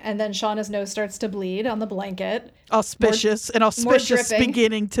 And then Shauna's nose starts to bleed on the blanket. Auspicious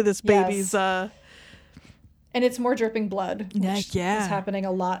beginning to this baby's. And it's more dripping blood, which is happening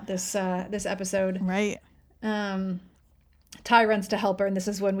a lot this episode. Right. Ty runs to help her, and this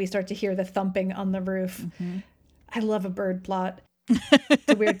is when we start to hear the thumping on the roof. I love a bird plot.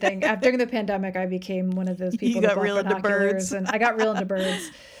 It's a weird thing. During the pandemic, I became one of those people that got real into birds, and I got real into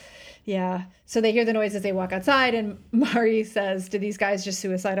birds. Yeah. So they hear the noise as they walk outside, and Mari says, "Did these guys just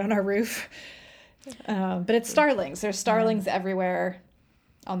suicide on our roof?" But it's starlings. There's starlings everywhere,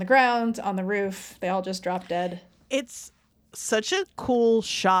 on the ground, on the roof. They all just drop dead. It's such a cool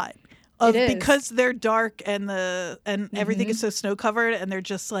shot because they're dark and everything is so snow covered, and they're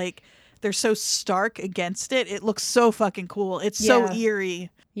just like they're so stark against it. It looks so fucking cool. It's so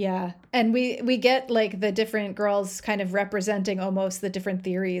eerie. Yeah. And we get like the different girls kind of representing almost the different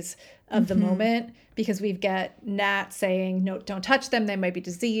theories of the moment, because we've got Nat saying, "No, don't touch them. They might be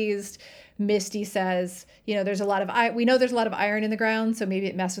diseased." Misty says, there's a lot of iron in the ground, so maybe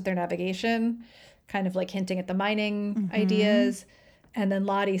it messed with their navigation, kind of like hinting at the mining ideas. And then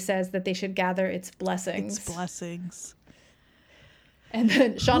Lottie says that they should gather its blessings. And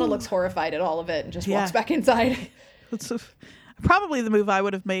then Shauna looks horrified at all of it and just walks back inside. Probably the move I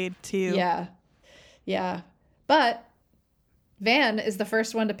would have made too. Yeah. But Van is the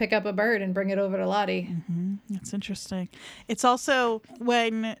first one to pick up a bird and bring it over to Lottie. That's interesting. It's also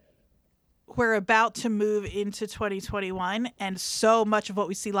when we're about to move into 2021, and so much of what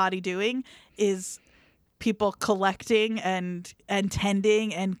we see Lottie doing is people collecting and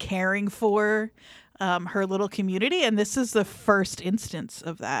tending and caring for her little community, and this is the first instance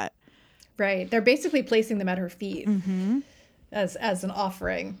of that. Right. They're basically placing them at her feet. As an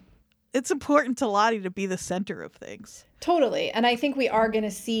offering. It's important to Lottie to be the center of things. Totally. And I think we are going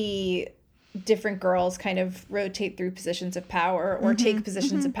to see different girls kind of rotate through positions of power or take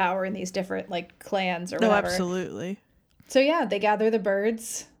positions of power in these different like clans or whatever. Oh, absolutely. So yeah, they gather the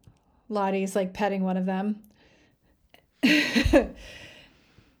birds. Lottie's like petting one of them.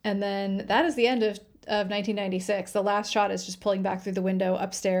 And then that is the end of 1996. The last shot is just pulling back through the window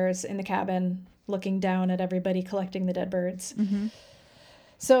upstairs in the cabin, looking down at everybody collecting the dead birds.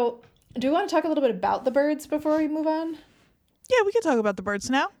 So do we want to talk a little bit about the birds before we move on? Yeah, we can talk about the birds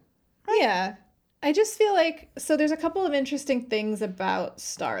now. Right? Yeah. I just feel like, so there's a couple of interesting things about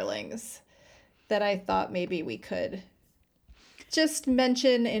starlings that I thought maybe we could just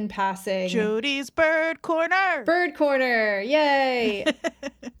mention in passing. Jody's Bird Corner. Bird Corner. Yay.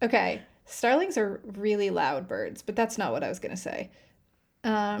 Okay. Starlings are really loud birds, but that's not what I was going to say.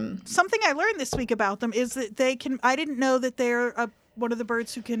 Something I learned this week about them is that they can, I didn't know that they're one of the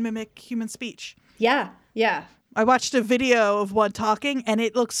birds who can mimic human speech. Yeah. I watched a video of one talking, and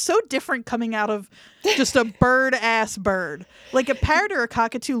it looks so different coming out of just a bird-ass bird. Like a parrot or a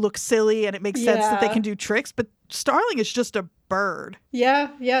cockatoo looks silly, and it makes sense that they can do tricks, but starling is just a bird.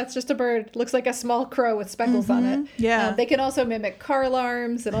 Yeah, it's just a bird. Looks like a small crow with speckles on it. Yeah. They can also mimic car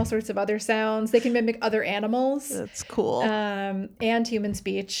alarms and all sorts of other sounds. They can mimic other animals. That's cool. And human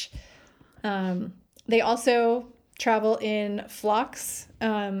speech. They also travel in flocks,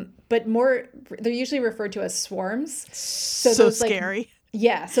 but they're usually referred to as swarms. So those, scary.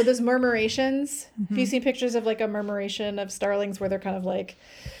 Yeah, so those murmurations, have you seen pictures of like a murmuration of starlings where they're kind of like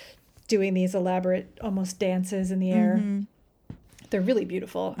doing these elaborate almost dances in the air? They're really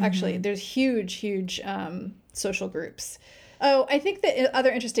beautiful. Actually, there's huge social groups. Oh, I think the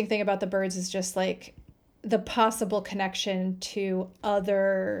other interesting thing about the birds is just like the possible connection to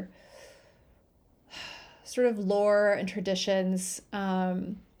other sort of lore and traditions,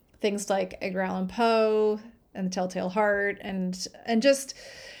 things like Edgar Allan Poe and the Telltale Heart, and just,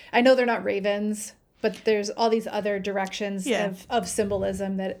 I know they're not ravens, but there's all these other directions of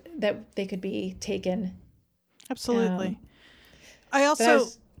symbolism that they could be taken. Absolutely. I'm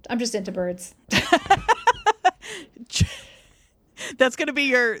just into birds. That's going to be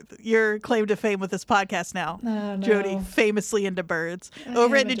your claim to fame with this podcast now. Oh, no. Jody, famously into birds.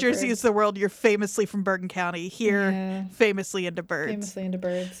 Over in New Jersey is the world. You're famously from Bergen County. Here, famously into birds. Famously into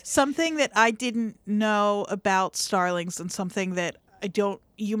birds. Something that I didn't know about starlings, and something that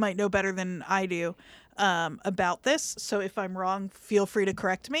you might know better than I do about this. So if I'm wrong, feel free to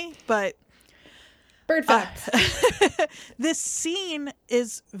correct me. But bird facts. This scene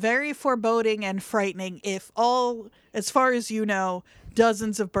is very foreboding and frightening if as far as you know,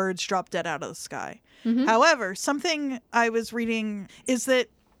 dozens of birds drop dead out of the sky. However, something I was reading is that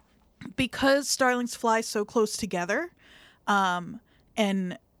because starlings fly so close together,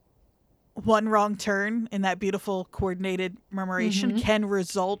 and one wrong turn in that beautiful coordinated murmuration can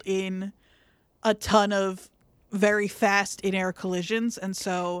result in a ton of very fast in-air collisions, and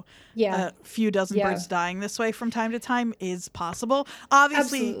so a few dozen birds dying this way from time to time is possible.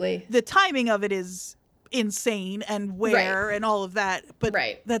 Obviously, absolutely, the timing of it is insane, and where and all of that, but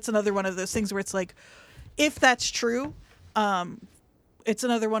that's another one of those things where it's like, if that's true, it's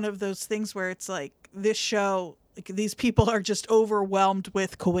another one of those things where it's like, this show, like, these people are just overwhelmed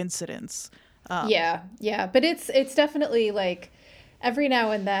with coincidence. But it's definitely like, every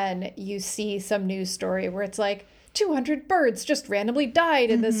now and then you see some news story where it's like 200 birds just randomly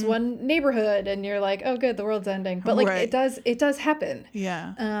died in this one neighborhood, and you're like, oh good, the world's ending. But like it does happen.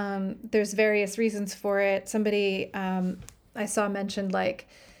 There's various reasons for it. Somebody I saw mentioned, like,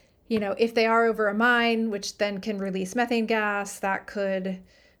 if they are over a mine, which then can release methane gas, that could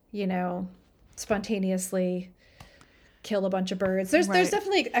spontaneously kill a bunch of birds. There's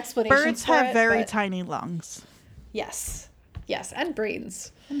definitely explanations. Birds have very tiny lungs. Yes, and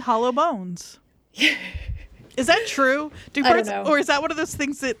brains and hollow bones. Is that true? Do birds, I don't know. Or is that one of those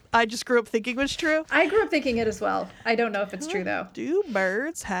things that I just grew up thinking was true? I grew up thinking it as well. I don't know if it's true though. Do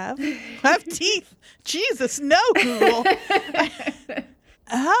birds have teeth? Jesus, no, Google.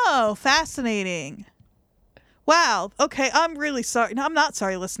 Oh, fascinating. Wow. Okay, I'm really sorry. No, I'm not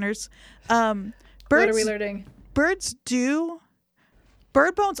sorry, listeners. Bird what are we learning? Bird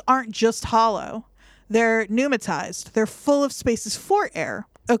bones aren't just hollow. They're pneumatized. They're full of spaces for air.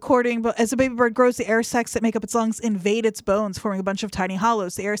 As a baby bird grows, the air sacs that make up its lungs invade its bones, forming a bunch of tiny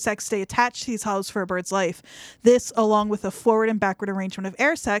hollows. The air sacs stay attached to these hollows for a bird's life. This, along with a forward and backward arrangement of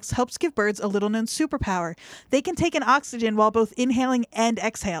air sacs, helps give birds a little-known superpower. They can take in oxygen while both inhaling and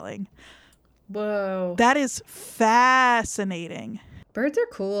exhaling. Whoa. That is fascinating. Birds are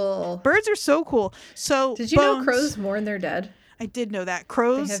cool. Birds are so cool. So, did you know crows mourn their dead? I did know that.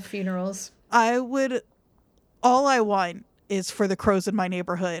 Crows... They have funerals. All I want is for the crows in my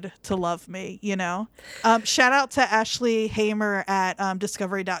neighborhood to love me, Shout out to Ashley Hamer at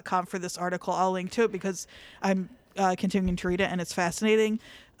discovery.com for this article. I'll link to it because I'm continuing to read it, and it's fascinating.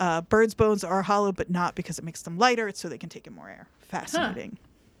 Birds' bones are hollow, but not because it makes them lighter. It's so they can take in more air. Fascinating.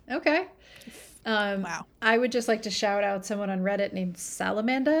 Huh. Okay. Wow. I would just like to shout out someone on Reddit named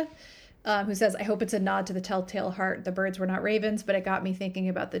Salamanda, who says, I hope it's a nod to the Telltale Heart. The birds were not ravens, but it got me thinking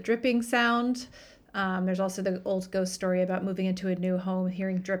about the dripping sound. There's also the old ghost story about moving into a new home,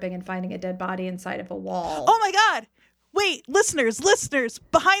 hearing dripping, and finding a dead body inside of a wall. Oh my God. Wait, listeners,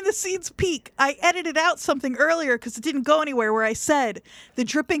 behind the scenes peek. I edited out something earlier because it didn't go anywhere, where I said the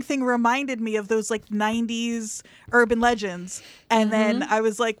dripping thing reminded me of those like 90s urban legends. And then I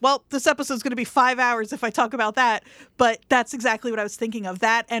was like, well, this episode's going to be 5 hours if I talk about that. But that's exactly what I was thinking of.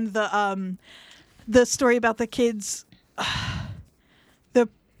 That and the story about the kids,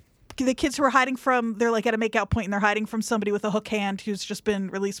 the kids who are hiding from, they're like at a makeout point and they're hiding from somebody with a hook hand who's just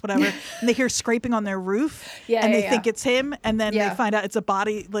been released, whatever. And they hear scraping on their roof and they think it's him. And then they find out it's a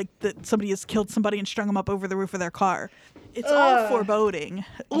body, like that somebody has killed somebody and strung them up over the roof of their car. It's all foreboding.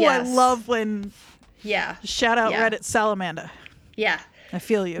 Oh, yes. I love when, shout out Reddit Salamanda. Yeah. I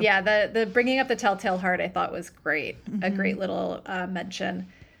feel you. Yeah. The bringing up the Telltale Heart I thought was great. A great little mention.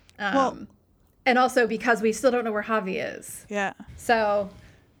 And also because we still don't know where Javi is. Yeah. So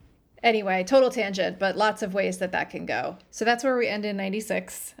anyway, total tangent, but lots of ways that can go. So that's where we end in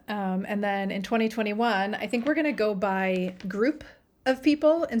 96. And then in 2021, I think we're going to go by group of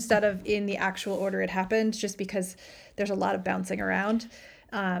people instead of in the actual order it happened, just because there's a lot of bouncing around.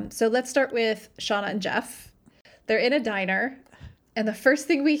 So let's start with Shauna and Jeff. They're in a diner, and the first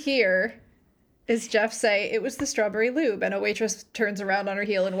thing we hear is Jeff say, "It was the strawberry lube," and a waitress turns around on her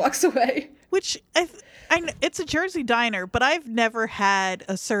heel and walks away. Which, it's a Jersey diner, but I've never had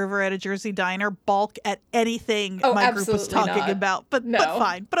a server at a Jersey diner balk at anything my group was talking about. But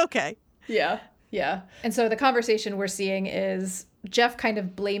fine, but okay. Yeah. And so the conversation we're seeing is Jeff kind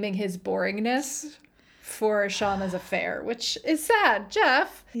of blaming his boringness for Shauna's affair, which is sad,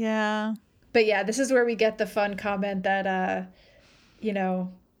 Jeff. Yeah. But yeah, this is where we get the fun comment that,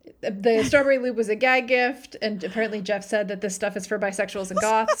 the strawberry lube was a gag gift, and apparently Jeff said that this stuff is for bisexuals and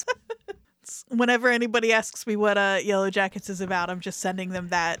goths. Whenever anybody asks me what Yellow Jackets is about, I'm just sending them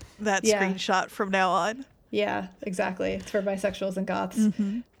that screenshot from now on. Yeah, exactly. It's for bisexuals and goths.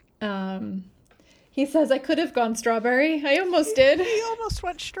 Mm-hmm. He says, "I could have gone strawberry. I almost did." He almost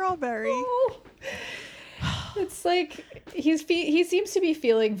went strawberry. Oh. It's like he seems to be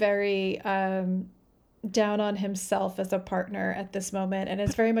feeling very down on himself as a partner at this moment, and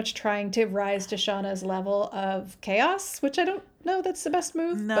is very much trying to rise to Shauna's level of chaos, which I don't know that's the best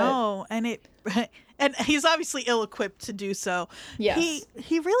move. No, but... and he's obviously ill-equipped to do so. Yes.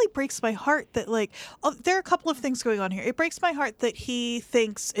 He really breaks my heart that, there are a couple of things going on here. It breaks my heart that he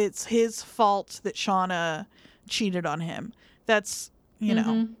thinks it's his fault that Shauna cheated on him. That's,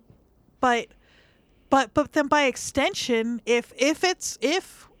 but then by extension, if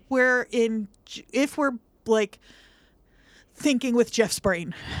we're thinking with Jeff's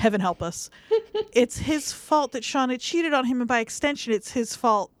brain, heaven help us, it's his fault that Shauna cheated on him, and by extension, it's his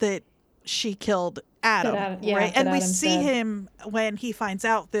fault that she killed Adam, right? And we see him when he finds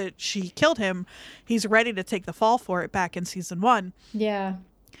out that she killed him. He's ready to take the fall for it back in season 1. Yeah.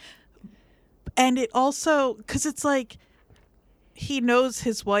 And it also, because it's like he knows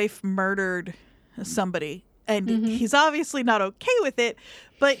his wife murdered somebody, and he's obviously not okay with it,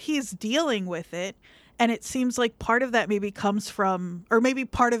 but he's dealing with it. And it seems like part of that maybe comes from, or maybe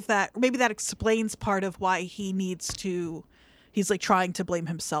that explains part of why he's trying to blame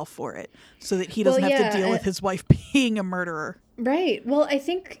himself for it, so that he doesn't have to deal with his wife being a murderer. Right. Well, I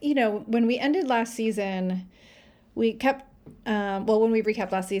think, when we ended last season, we kept, when we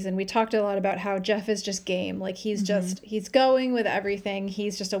recapped last season, we talked a lot about how Jeff is just game. Like he's he's going with everything.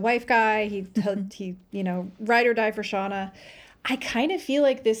 He's just a wife guy. He ride or die for Shauna. I kind of feel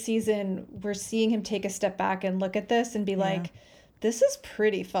like this season we're seeing him take a step back and look at this and be like, this is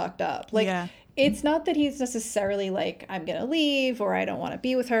pretty fucked up. It's not that he's necessarily like, I'm going to leave or I don't want to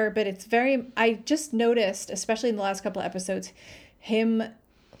be with her, but I just noticed, especially in the last couple of episodes, him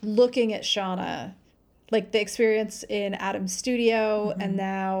looking at Shauna, like the experience in Adam's studio and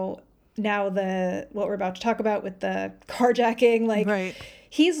now what we're about to talk about with the carjacking, right.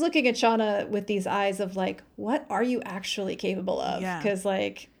 He's looking at Shauna with these eyes of like, what are you actually capable of? Because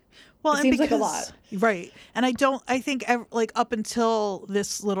it seems like a lot. Right. And I think up until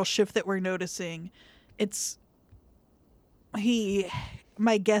this little shift that we're noticing,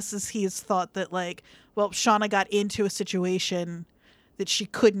 my guess is he has thought that Shauna got into a situation that she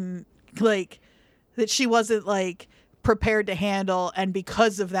couldn't, that she wasn't prepared to handle. And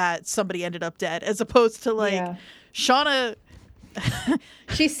because of that, somebody ended up dead, as opposed to Shauna...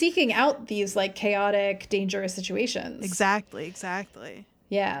 She's seeking out these chaotic, dangerous situations. Exactly.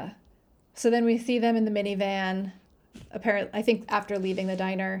 Yeah. So then we see them in the minivan, apparently, I think after leaving the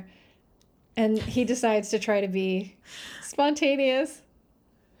diner, and he decides to try to be spontaneous.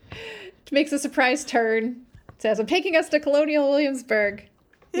 Makes a surprise turn. Says, "I'm taking us to Colonial Williamsburg.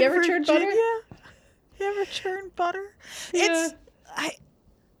 You ever churned butter?" You ever churned butter? Yeah.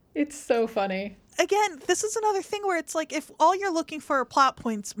 It's so funny. Again, this is another thing where it's if all you're looking for are plot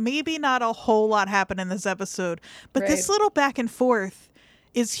points, maybe not a whole lot happened in this episode, but this little back and forth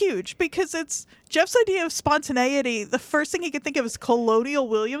is huge, because it's Jeff's idea of spontaneity. The first thing he could think of is Colonial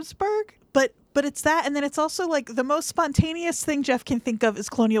Williamsburg, but it's that, and then it's also the most spontaneous thing Jeff can think of is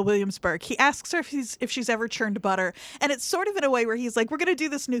Colonial Williamsburg. He asks her if she's ever churned butter, and it's sort of in a way where he's like, we're gonna do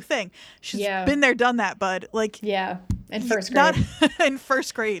this new thing. She's been there, done that, bud. In first grade. Not in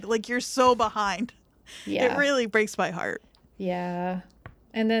first grade. You're so behind. Yeah. It really breaks my heart. Yeah.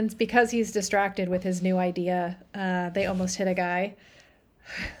 And then because he's distracted with his new idea, they almost hit a guy.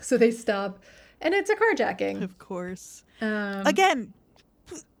 So they stop. And it's a carjacking. Of course. Again,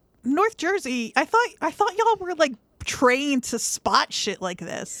 North Jersey, I thought y'all were trained to spot shit like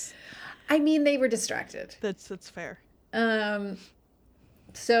this. I mean, they were distracted. That's fair.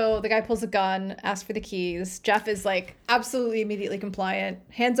 So the guy pulls a gun, asks for the keys. Jeff is like absolutely immediately compliant,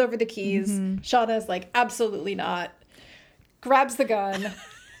 hands over the keys. Shauna's like absolutely not. Grabs the gun.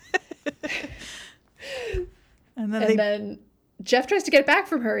 And then Jeff tries to get it back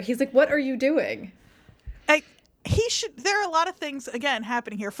from her. He's like, "What are you doing?" There are a lot of things again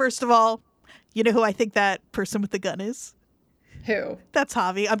happening here. First of all, you know who I think that person with the gun is? Who? That's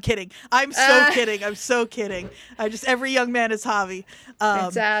Javi. I'm kidding. I'm so kidding. I'm so kidding. Every young man is Javi.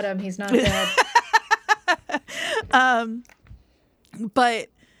 It's Adam. He's not dead. But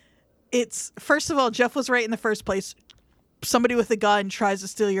it's, first of all, Jeff was right in the first place. Somebody with a gun tries to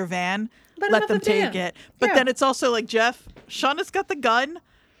steal your van. Let them take it. But then it's also like, Jeff, Shauna's got the gun.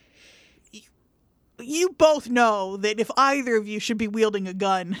 You both know that if either of you should be wielding a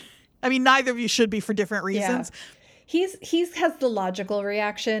gun, I mean, neither of you should be for different reasons. Yeah. He's has the logical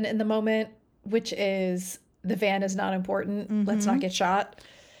reaction in the moment, which is the van is not important. Let's not get shot.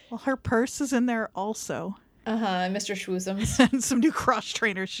 Well, her purse is in there also. Mr. Schwoozums. And some new cross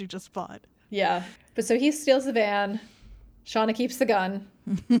trainers she just bought. Yeah. But so he steals the van. Shauna keeps the gun.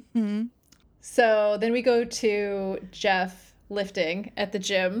 So then we go to Jeff lifting at the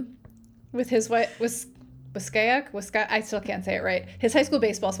gym with his Wiskayak? I still can't say it right. His high school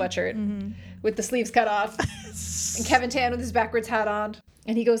baseball sweatshirt with the sleeves cut off. And Kevin Tan with his backwards hat on.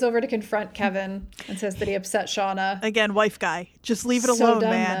 And he goes over to confront Kevin and says that he upset Shauna. Again, wife guy. Just leave it alone,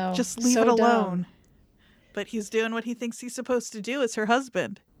 man. Though. Just leave it alone. Dumb. But he's doing what he thinks he's supposed to do as her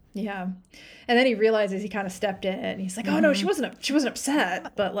husband. Yeah. And then he realizes he kind of stepped in. And he's like, oh, no, she wasn't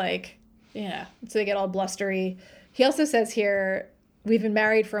upset. But like, yeah. So they get all blustery. He also says here, we've been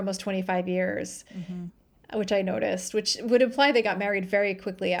married for almost 25 years. Which I noticed, which would imply they got married very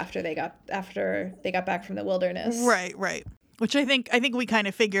quickly after they got back from the wilderness. Right. Which I think we kind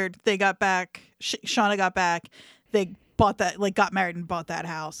of figured they got back. Shauna got back. They bought that, like, got married and bought that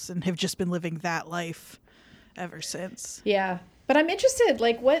house, and have just been living that life ever since. Yeah, but I'm interested.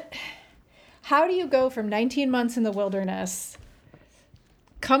 Like, how do you go from 19 months in the wilderness,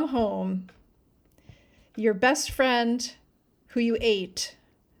 come home, your best friend, who you ate,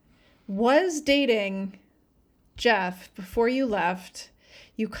 was dating Jeff before you left,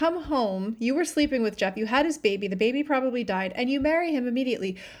 you come home, you were sleeping with Jeff, you had his baby, the baby probably died, and you marry him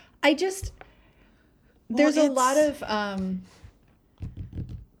immediately. There's a lot of I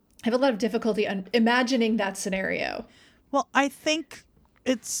have a lot of difficulty imagining that scenario. Well, I think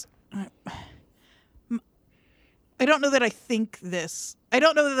it's I don't know that I think this. I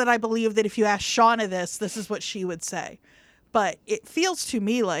don't know that I believe that if you ask Shauna this is what she would say. But it feels to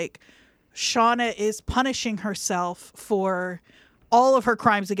me like Shauna is punishing herself for all of her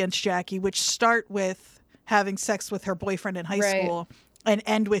crimes against Jackie, which start with having sex with her boyfriend in high school and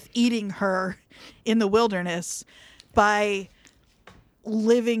end with eating her in the wilderness, by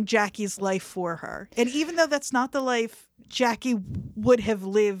living Jackie's life for her. And even though that's not the life Jackie would have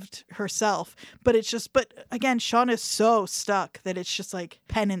lived herself, but again, Shauna's so stuck that it's just like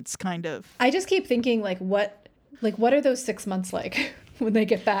penance kind of. I just keep thinking what are those 6 months like when they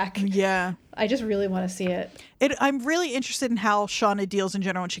get back? Yeah. I just really want to see it. I'm really interested in how Shauna deals in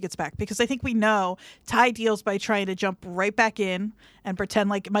general when she gets back, because I think we know Ty deals by trying to jump right back in and pretend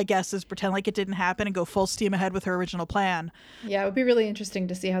like it didn't happen and go full steam ahead with her original plan. Yeah, it would be really interesting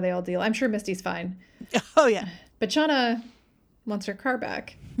to see how they all deal. I'm sure Misty's fine. Oh, yeah. But Shauna wants her car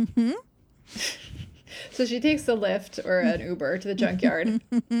back. So she takes the Lyft or an Uber to the junkyard,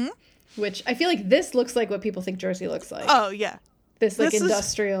 which I feel like this looks like what people think Jersey looks like. Oh, yeah. This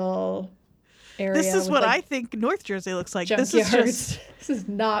industrial area. This is what I think North Jersey looks like. Junkyards. This is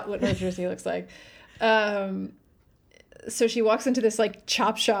not what North Jersey looks like. So she walks into this like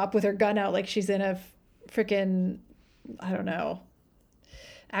chop shop with her gun out like she's in a freaking, I don't know,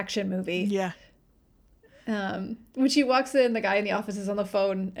 action movie. Yeah. When she walks in, the guy in the office is on the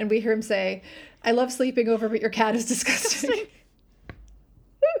phone, and we hear him say, "I love sleeping over, but your cat is disgusting."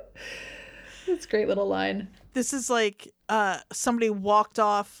 That's a great little line. This is like somebody walked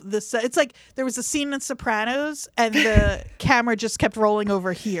off the set. It's like there was a scene in Sopranos and the camera just kept rolling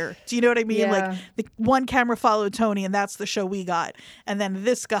over here. Do you know what I mean? Yeah. Like the one camera followed Tony, and that's the show we got. And then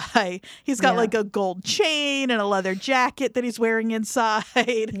this guy, he's got like a gold chain and a leather jacket that he's wearing inside.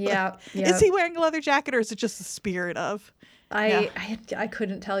 Yeah. Is he wearing a leather jacket, or is it just the spirit of? I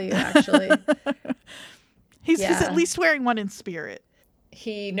couldn't tell you, actually. He's at least wearing one in spirit.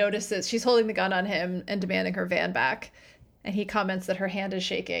 He notices she's holding the gun on him and demanding her van back. And he comments that her hand is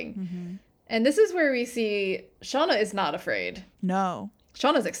shaking. Mm-hmm. And this is where we see Shauna is not afraid. No.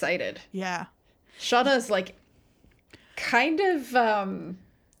 Shauna's excited. Yeah. Shauna's like kind of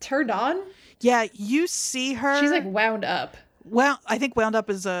turned on. Yeah, you see her. She's like wound up. Well, I think wound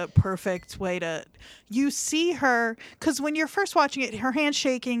up is a perfect way to. You see her, because when you're first watching it, her hand's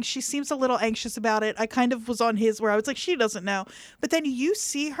shaking. She seems a little anxious about it. I kind of was on his where I was like, she doesn't know. But then you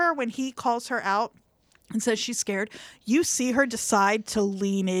see her when he calls her out and says she's scared. You see her decide to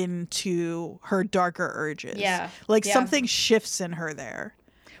lean into her darker urges. Yeah. Like Yeah. something shifts in her there.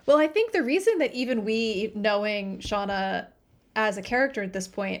 Well, I think the reason that even we, knowing Shauna as a character at this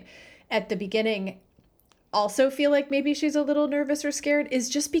point, at the beginning, also feel like maybe she's a little nervous or scared is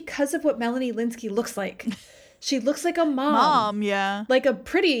just because of what Melanie Lynskey looks like. She looks like a mom. Yeah. Like a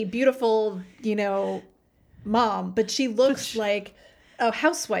pretty beautiful, mom, but she looks like a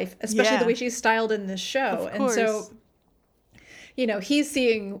housewife, especially the way she's styled in this show. Of course. And so, he's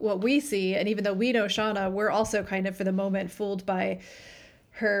seeing what we see. And even though we know Shauna, we're also kind of, for the moment, fooled by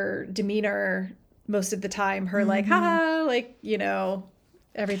her demeanor most of the time. Her like, haha, like,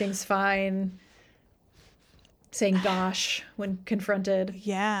 everything's fine. Saying gosh when confronted.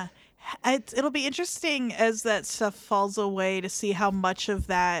 Yeah. It'll be interesting as that stuff falls away to see how much of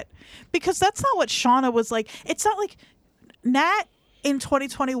that, because that's not what Shauna was like. It's not like Nat in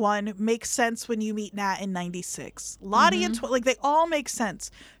 2021 makes sense when you meet Nat in 96. Lottie in like they all make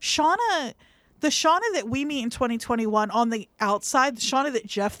sense. Shauna, the Shauna that we meet in 2021 on the outside, the Shauna that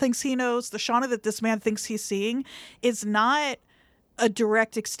Jeff thinks he knows, the Shauna that this man thinks he's seeing, is not a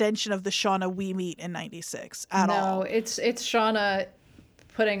direct extension of the Shauna we meet in 96 at all. No, it's Shauna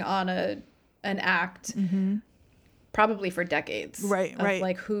putting on an act, probably for decades. Right.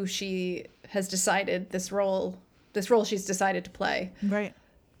 Like who she has decided this role she's decided to play. Right.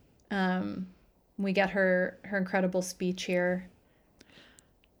 We get her incredible speech here.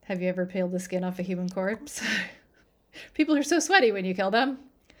 Have you ever peeled the skin off a human corpse? People are so sweaty when you kill them.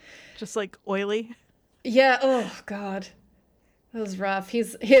 Just like oily. Yeah. Oh God. That was rough. You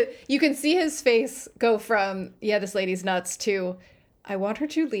can see his face go from, this lady's nuts, to, I want her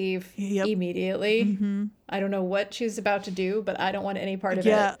to leave immediately. I don't know what she's about to do, but I don't want any part of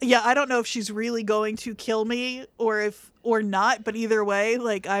it. Yeah, I don't know if she's really going to kill me or not, but either way,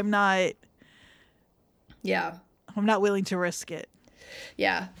 like I'm not willing to risk it.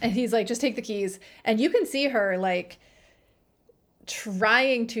 Yeah. And he's like, just take the keys. And you can see her like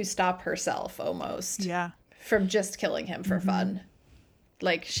trying to stop herself almost. Yeah. From just killing him for fun.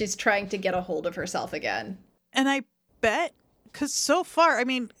 Like she's trying to get a hold of herself again. And I bet, because so far, I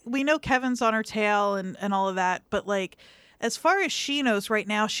mean, we know Kevin's on her tail and all of that, but like, as far as she knows right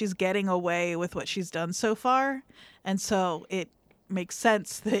now, she's getting away with what she's done so far. And so it makes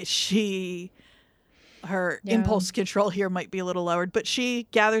sense that her impulse control here might be a little lowered, but she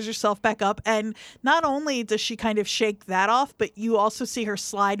gathers herself back up. And not only does she kind of shake that off, but you also see her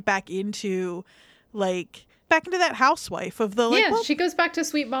slide back into that housewife of the she goes back to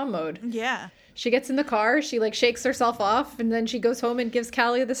sweet mom mode. Yeah. She gets in the car, she like shakes herself off, and then she goes home and gives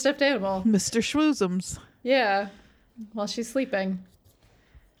Callie the stuffed animal. Mr. Schwoozums. Yeah. While she's sleeping.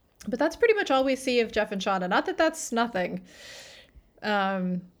 But that's pretty much all we see of Jeff and Shauna. Not that that's nothing.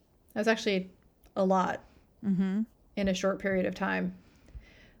 That's actually a lot in a short period of time.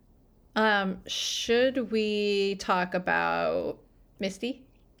 Should we talk about Misty?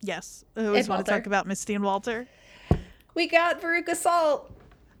 Yes. I always want to talk about Misty and Walter. We got Veruca Salt.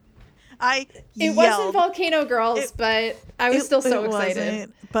 It wasn't Volcano Girls, but I was still so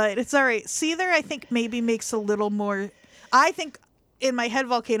excited. But it's all right. Seether, I think, maybe makes a little more. I think in my head,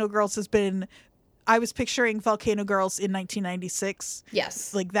 Volcano Girls has been. I was picturing Volcano Girls in 1996.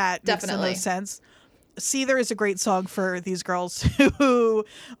 Yes. Like that definitely makes the most sense. Seether is a great song for these girls who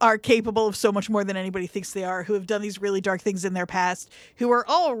are capable of so much more than anybody thinks they are, who have done these really dark things in their past, who are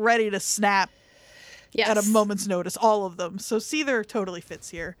all ready to snap at a moment's notice, all of them. So Seether totally fits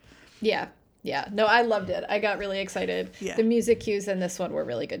here. Yeah. Yeah. No, I loved it. I got really excited. Yeah. The music cues in this one were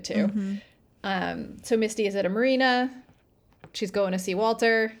really good too. So Misty is at a marina. She's going to see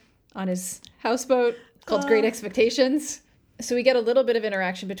Walter on his houseboat called Great Expectations. So we get a little bit of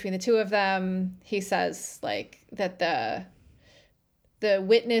interaction between the two of them. He says like that the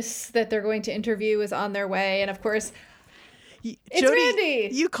witness that they're going to interview is on their way. And of course, it's Jody, Randy.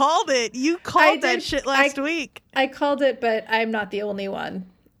 You called it. You called that shit last week. I called it, but I'm not the only one.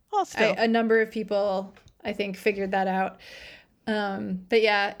 Well, still. A number of people, I think, figured that out. But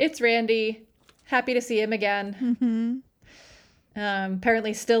yeah, it's Randy. Happy to see him again.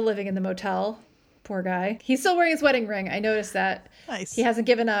 Apparently still living in the motel. Poor guy. He's still wearing his wedding ring. I noticed that. Nice. He hasn't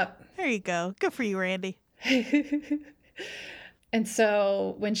given up. There you go. Good for you, Randy. And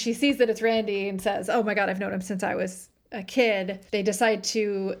so when she sees that it's Randy and says, oh my God, I've known him since I was a kid, they decide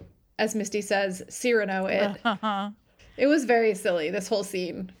to, as Misty says, Cyrano it. It was very silly, this whole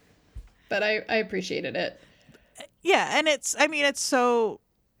scene. But I appreciated it. Yeah, and it's so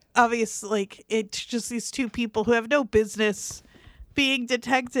obvious, like, it's just these two people who have no business being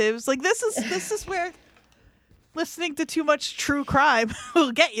detectives. Like, this is where listening to too much true crime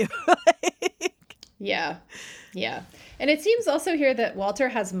will get you. Yeah. And it seems also here that Walter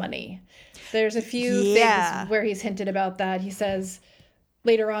has money. There's a few things where he's hinted about that. He says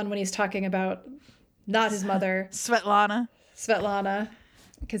later on when he's talking about not his mother, Svetlana,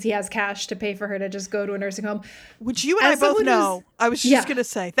 because he has cash to pay for her to just go to a nursing home. Which you and I both know. I was just going to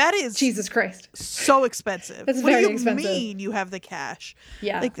say, that is Jesus Christ, so expensive. That's very expensive. What do you mean you have the cash?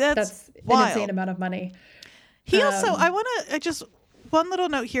 Yeah, like that's an insane amount of money. He also, I want to just one little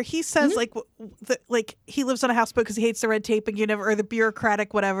note here. He says like he lives on a houseboat because he hates the red tape and or the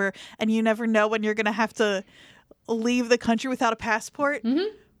bureaucratic whatever, and you never know when you're going to have to leave the country without a passport.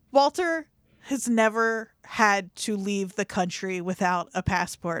 Mm-hmm. Walter has never had to leave the country without a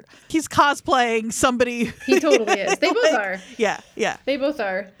passport. He's cosplaying somebody. He totally is. They both are. Yeah. They both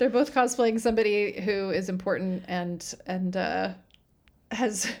are. They're both cosplaying somebody who is important and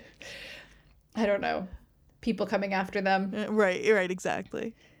has, I don't know, people coming after them. Right,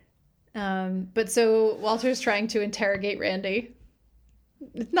 exactly. But so Walter's trying to interrogate Randy.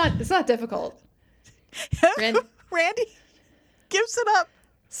 It's not difficult. Randy gives it up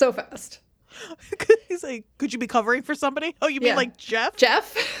so fast. He's like, could you be covering for somebody? Oh, you mean like Jeff?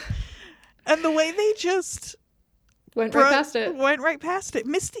 And the way they just went right past it.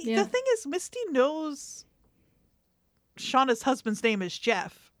 Misty, the thing is, Misty knows Shauna's husband's name is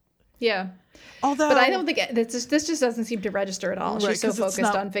Jeff. Yeah. Although, but I don't think this just doesn't seem to register at all. Right, she's so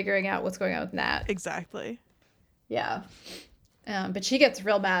focused on figuring out what's going on with Nat. Exactly. Yeah. But she gets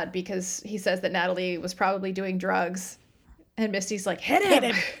real mad because he says that Natalie was probably doing drugs. And Misty's like, hit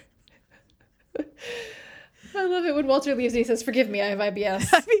him. I love it when Walter leaves and he says, forgive me, I have IBS.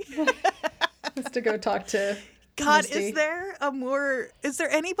 Has to go talk to God, Misty. is there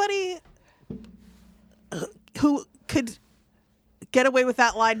anybody who could get away with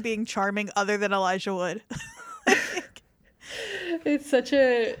that line being charming other than Elijah Wood? He says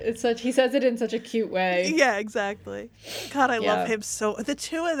it in such a cute way. Yeah, exactly. God, I love him so. The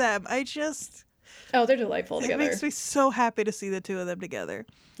two of them, oh, they're delightful together. It makes me so happy to see the two of them together.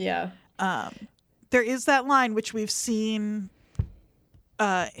 Yeah. There is that line which we've seen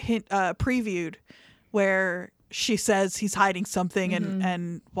previewed where she says he's hiding something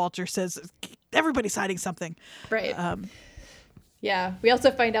and Walter says everybody's hiding something. Right. Yeah. We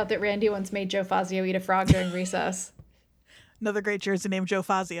also find out that Randy once made Joe Fazio eat a frog during recess. Another great Jersey named Joe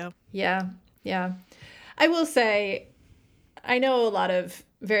Fazio. Yeah. I will say, I know a lot of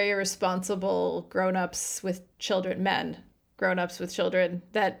very irresponsible grown-ups with children, grown-ups with children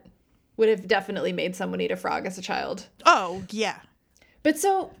that would have definitely made someone eat a frog as a child. Oh, yeah. But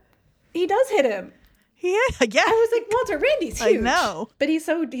so he does hit him. Yeah. I was like, Walter, Randy's huge. I know. But he's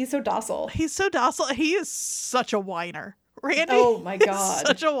so docile. He's so docile. He is such a whiner. Randy. Oh my God.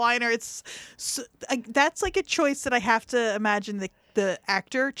 Such a whiner. That's like a choice that I have to imagine the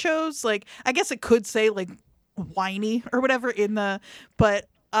actor chose. Like, I guess it could say like whiny or whatever but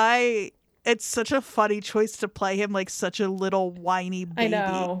it's such a funny choice to play him like such a little whiny baby. I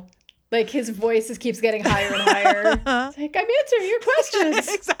know. Like his voice just keeps getting higher and higher. It's like, I'm answering your questions.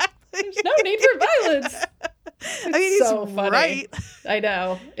 Exactly. There's no need for violence. He's so funny. Right. I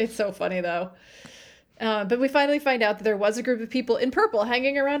know. It's so funny though. But we finally find out that there was a group of people in purple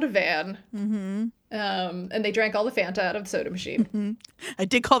hanging around a van. Mm-hmm. And they drank all the Fanta out of the soda machine. Mm-hmm. I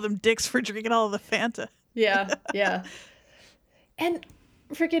did call them dicks for drinking all of the Fanta. Yeah. And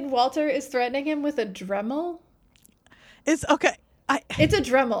freaking Walter is threatening him with a Dremel. It's okay. It's a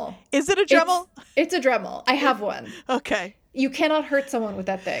Dremel. Is it a Dremel? It's a Dremel. I have one. Okay. You cannot hurt someone with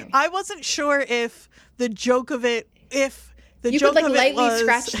that thing. I wasn't sure if the joke of it, you could like lightly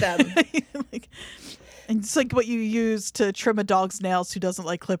scratch them. It's like what you use to trim a dog's nails who doesn't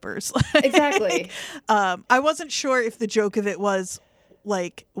like clippers. Exactly. I wasn't sure if the joke of it was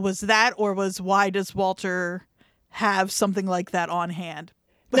that or was why does Walter have something like that on hand?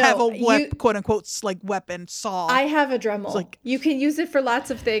 No, have a quote unquote like weapon saw. I have a Dremel. You can use it for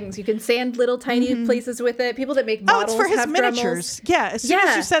lots of things. You can sand little tiny places with it. People that make models it's for his have miniatures. Dremels. Yeah, as soon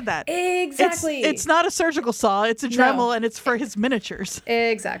as you said that. Exactly. It's not a surgical saw. It's a Dremel and it's for his miniatures.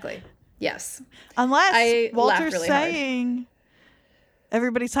 Exactly. Yes. Unless Walter's really saying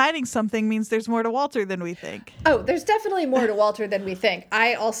everybody's hiding something means there's more to Walter than we think. Oh, there's definitely more to Walter than we think.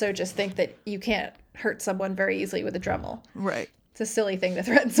 I also just think that you can't hurt someone very easily with a Dremel. Right. It's a silly thing to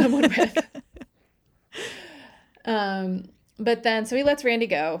threaten someone with. But then, so he lets Randy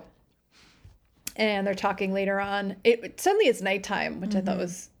go. And they're talking later on. Suddenly it's nighttime, which I thought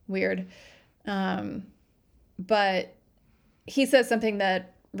was weird. But he says something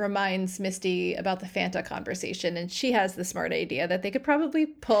that reminds Misty about the Fanta conversation, and she has the smart idea that they could probably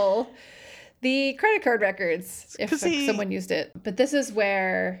pull the credit card records if someone used it. But this is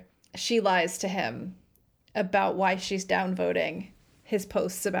where she lies to him about why she's downvoting his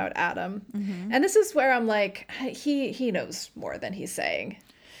posts about Adam. And this is where I'm like, he knows more than he's saying.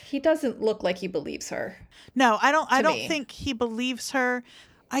 He doesn't look like he believes her. No, I don't think he believes her.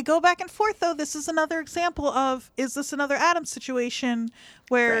 I go back and forth, though. This is another example of, is this another Adam situation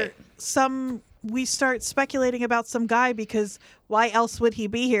where we start speculating about some guy because why else would he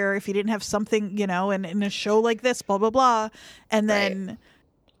be here if he didn't have something, in a show like this, blah, blah, blah. And then... Right.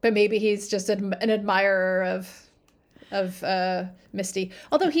 But maybe he's just an admirer of Misty.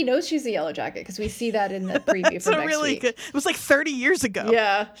 Although he knows she's a Yellow Jacket because we see that in the preview for next week. Good. It was like 30 years ago.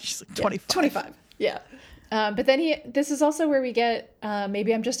 Yeah. She's like 25. 25. Yeah. But then this is also where we get,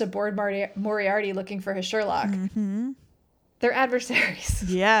 maybe I'm just a bored Moriarty looking for his Sherlock. They're adversaries.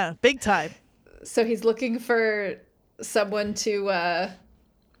 Yeah, big time. So he's looking for someone to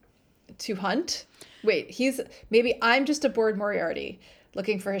hunt. Wait, maybe I'm just a bored Moriarty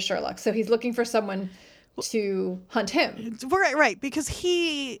looking for his Sherlock. So he's looking for someone to hunt him. Right, because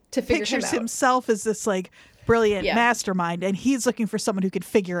he pictures him himself as this like brilliant mastermind, and he's looking for someone who could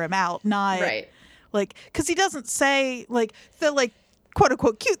figure him out, not like, because he doesn't say like the like quote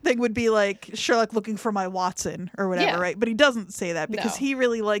unquote cute thing would be like Sherlock looking for my Watson or whatever, right? But he doesn't say that because he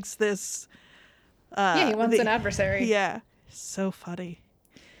really likes this. He wants an adversary. Yeah, so funny.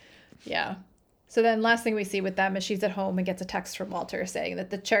 Yeah. So then last thing we see with them is she's at home and gets a text from Walter saying that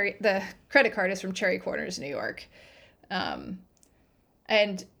the credit card is from Cherry Corners, New York. And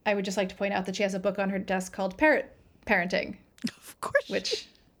I would just like to point out that she has a book on her desk called Parenting. Of course. Which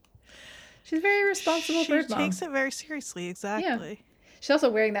she's a very responsible bird mom. She takes it very seriously, exactly. Yeah. She's also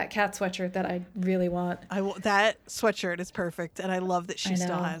wearing that cat sweatshirt that I really want. That sweatshirt is perfect, and I love that she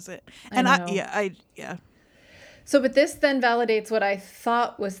still has it. And yeah. So, but this then validates what I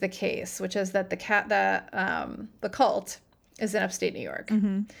thought was the case, which is that the cult is in upstate New York.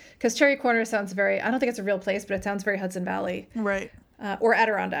 Because Cherry Corner sounds I don't think it's a real place, but it sounds very Hudson Valley. Right. Or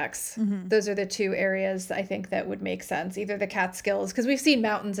Adirondacks. Those are the two areas I think that would make sense. Either the Catskills, because we've seen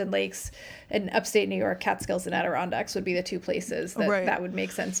mountains and lakes in upstate New York. Catskills and Adirondacks would be the two places that would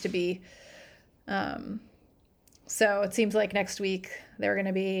make sense to be. So it seems like next week they're going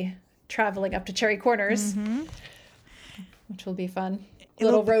to be traveling up to Cherry Corners, which will be fun.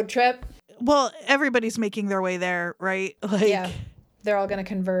 Little road trip. Well, everybody's making their way there, right? They're all going to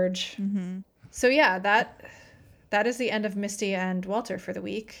converge. So yeah, that is the end of Misty and Walter for the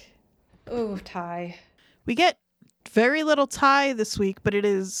week. Oh, Ty. We get very little Ty this week, but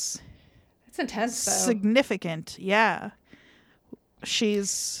it's intense, though. Significant, yeah.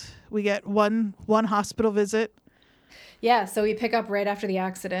 We get one hospital visit. Yeah, so we pick up right after the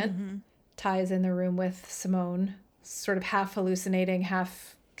accident. Ty is in the room with Simone, sort of half hallucinating,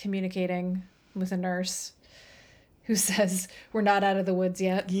 half communicating with a nurse who says, "We're not out of the woods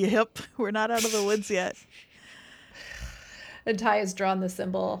yet." Yep, we're not out of the woods yet. And Ty has drawn the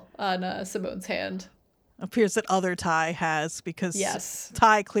symbol on Simone's hand. Appears that other Ty has, because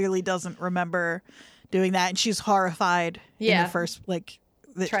Ty clearly doesn't remember doing that, and she's horrified in the first,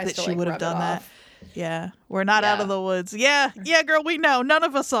 that she would have done that. Yeah, we're not out of the woods. Yeah, girl, we know. None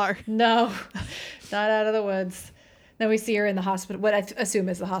of us are. No, not out of the woods. Then we see her in the hospital, what I assume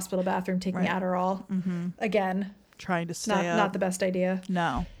is the hospital bathroom, taking Adderall. Again. Trying to stay up. Not the best idea.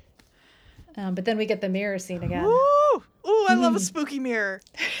 No. But then we get the mirror scene again. Ooh, I love a spooky mirror.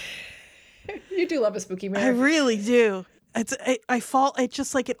 You do love a spooky mirror. I really do. It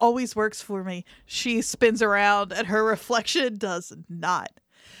just like it always works for me. She spins around and her reflection does not.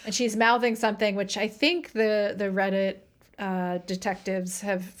 And she's mouthing something, which I think the Reddit detectives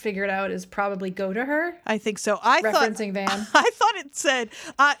have figured out is probably "go to her." I think so. Referencing Van. I thought it said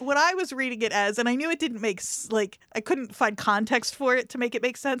what I was reading it as, and I knew it didn't make I couldn't find context for it to make it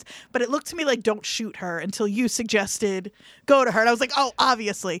make sense. But it looked to me like "don't shoot her" until you suggested "go to her," and I was like, "Oh,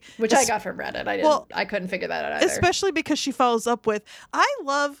 obviously." Which I got from Reddit. I couldn't figure that out either. Especially because she follows up with, "I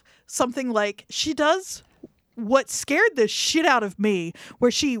love something like she does." What scared the shit out of me,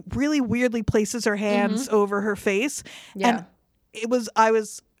 where she really weirdly places her hands over her face. Yeah. And I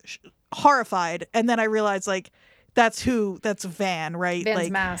was horrified. And then I realized, that's Van, right?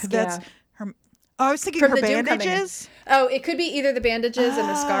 Van's mask, her. Oh, I was thinking from her bandages. Oh, it could be either the bandages and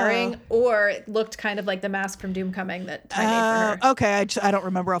the scarring, or it looked kind of like the mask from Doom Coming that Ty made for her. Okay, I don't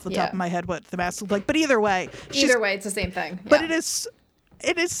remember off the top of my head what the mask looked like. But either way. Either way, it's the same thing. Yeah. But it is...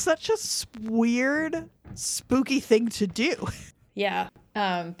 It is such a weird, spooky thing to do. Yeah.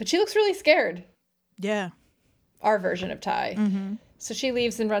 But she looks really scared. Yeah. Our version of Ty. Mm-hmm. So she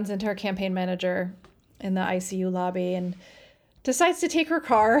leaves and runs into her campaign manager in the ICU lobby and decides to take her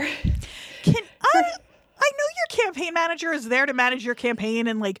car. I know your campaign manager is there to manage your campaign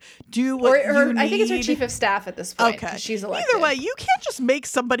and like do what you need. I think it's her chief of staff at this point. Okay. She's elected. Either way, you can't just make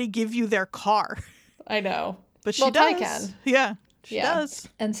somebody give you their car. I know. But she does. Ty can. Yeah, she does.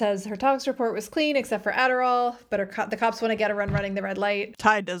 And says her tox report was clean except for Adderall, but the cops want to get her running the red light.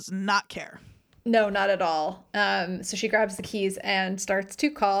 Ty does not care. No, not at all. So she grabs the keys and starts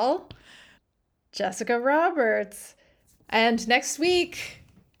to call Jessica Roberts. And next week,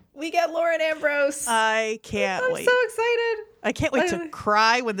 we get Lauren Ambrose. I can't wait. I'm so excited. I can't wait to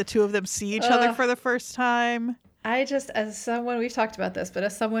cry when the two of them see each other for the first time. I just, as someone, we've talked about this, but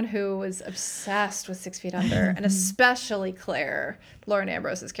as someone who was obsessed with 6 Feet Under, and especially Claire, Lauren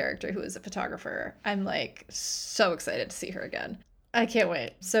Ambrose's character, who is a photographer, I'm like so excited to see her again. I can't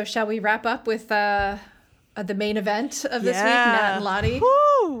wait. So shall we wrap up with the main event of this week, Nat and Lottie?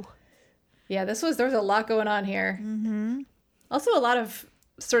 Woo! Yeah, there was a lot going on here. Mm-hmm. Also a lot of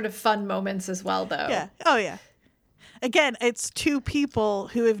sort of fun moments as well, though. Yeah. Oh, yeah. Again, it's two people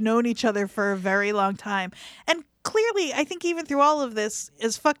who have known each other for a very long time. And clearly, I think even through all of this,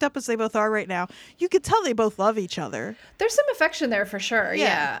 as fucked up as they both are right now, you could tell they both love each other. There's some affection there for sure.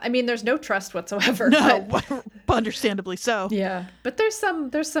 Yeah. I mean, there's no trust whatsoever. No, understandably so. Yeah. But there's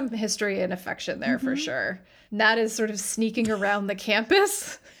some history and affection there for sure. Nat is sort of sneaking around the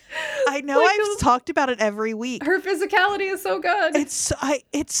campus. I know, I've talked about it every week. Her physicality is so good.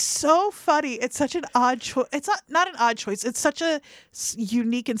 It's so funny. It's such an odd choice. It's not an odd choice. It's such a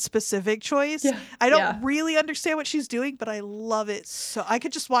unique and specific choice. Yeah. I don't really understand what she's doing, but I love it. So I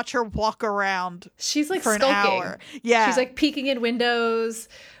could just watch her walk around. She's like for skulking. an hour. Yeah, she's like peeking in windows.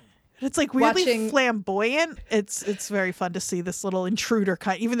 It's like weirdly flamboyant. It's very fun to see this little intruder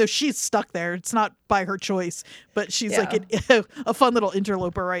even though she's stuck there. It's not by her choice, but she's like a fun little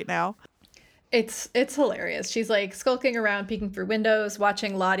interloper right now. It's hilarious. She's like skulking around, peeking through windows,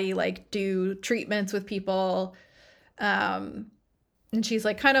 watching Lottie like do treatments with people. And she's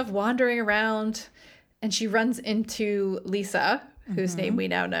like kind of wandering around, and she runs into Lisa, whose name we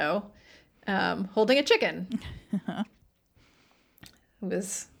now know, holding a chicken. It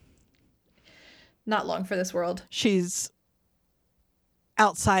was not long for this world. She's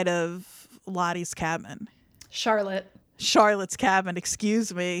outside of Lottie's cabin. Charlotte's cabin,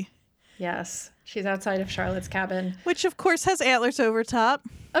 excuse me. Yes, she's outside of Charlotte's cabin. Which, of course, has antlers over top.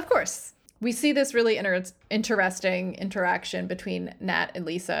 Of course. We see this really interesting interaction between Nat and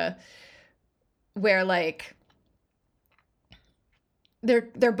Lisa, where, like,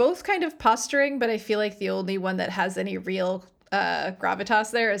 they're both kind of posturing, but I feel like the only one that has any real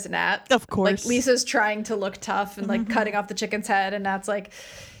gravitas there is Nat. Of course. Like, Lisa's trying to look tough and like cutting off the chicken's head, and Nat's like,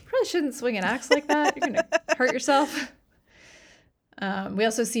 you probably shouldn't swing an axe like that. You're gonna hurt yourself. We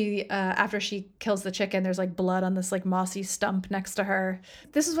also see after she kills the chicken, there's like blood on this like mossy stump next to her.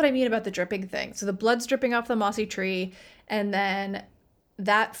 This is what I mean about the dripping thing. So the blood's dripping off the mossy tree, and then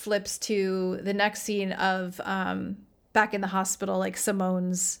that flips to the next scene of back in the hospital, like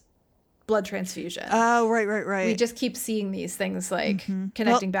Simone's blood transfusion. Oh, right. We just keep seeing these things like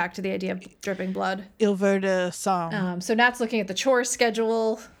connecting back to the idea of dripping blood. Il Verde song. So Nat's looking at the chore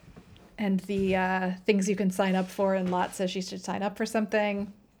schedule and the things you can sign up for, and Lot says she should sign up for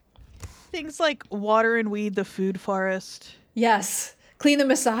something. Things like water and weed the food forest. Yes. Clean the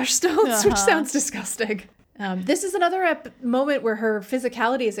massage stones, which sounds disgusting. This is another moment where her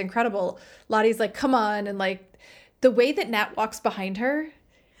physicality is incredible. Lottie's like, come on. And like the way that Nat walks behind her,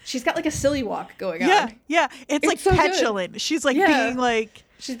 she's got like a silly walk going on. Yeah. It's like so petulant. Good. She's like being like...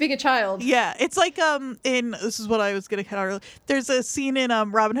 She's being a child. Yeah. It's like this is what I was going to cut out earlier. There's a scene in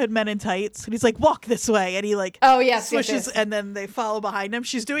Robin Hood Men in Tights, and he's like, walk this way. And he like swishes, yes. And then they follow behind him.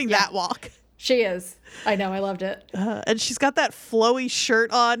 She's doing that walk. She is. I know. I loved it. And she's got that flowy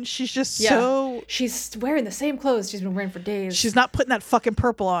shirt on. She's just so... She's wearing the same clothes she's been wearing for days. She's not putting that fucking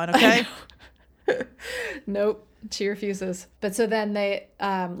purple on, okay? Nope. She refuses. But so then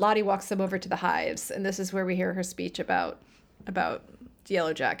Lottie walks them over to the hives, and this is where we hear her speech about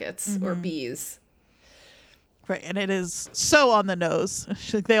yellow jackets or bees. Right, and it is so on the nose.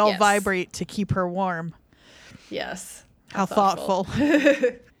 They all vibrate to keep her warm. Yes. How thoughtful.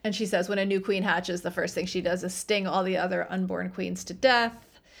 And she says when a new queen hatches, the first thing she does is sting all the other unborn queens to death.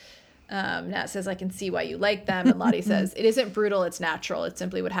 Nat says, I can see why you like them. And Lottie says, it isn't brutal, it's natural. It's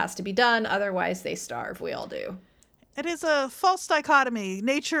simply what has to be done. Otherwise, they starve. We all do. It is a false dichotomy.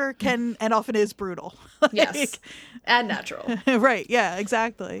 Nature can and often is brutal. Yes. And natural. Right. Yeah,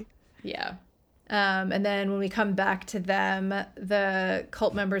 exactly. Yeah. And then when we come back to them, the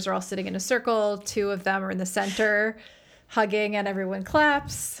cult members are all sitting in a circle. 2 of them are in the center, hugging, and everyone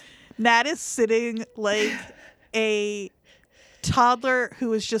claps. Nat is sitting like a toddler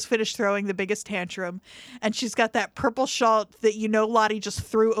who has just finished throwing the biggest tantrum, and she's got that purple shawl that Lottie just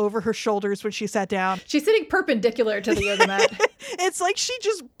threw over her shoulders when she sat down. She's sitting perpendicular to the yoga mat. It's like she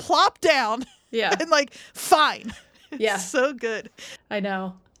just plopped down. Yeah. And like, fine. Yeah. It's so good. I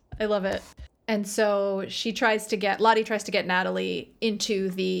know. I love it. And so Lottie tries to get Natalie into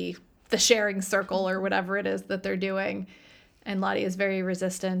the sharing circle or whatever it is that they're doing. And Lottie is very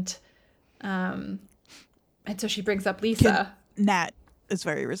resistant. And so she brings up Lisa. Nat is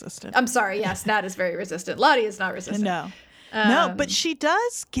very resistant. I'm sorry. Yes, Nat is very resistant. Lottie is not resistant. No. No, but she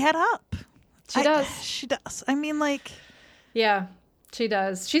does get up. She does. She does. I mean, like... Yeah, she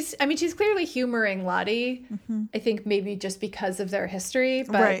does. She's clearly humoring Lottie. Mm-hmm. I think maybe just because of their history.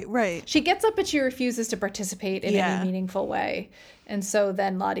 But right. She gets up, but she refuses to participate in any meaningful way. And so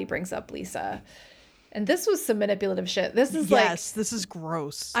then Lottie brings up Lisa. And this was some manipulative shit. This is this is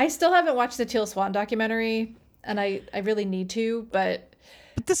gross. I still haven't watched the Teal Swan documentary, and I really need to, but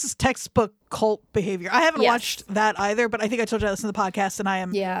this is textbook cult behavior. I haven't watched that either, but I think I told you I listened to the podcast, and I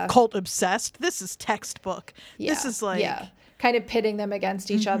am cult obsessed. This is textbook. Yeah. This is like... Yeah, kind of pitting them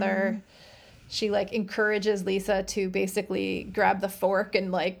against each other. She like encourages Lisa to basically grab the fork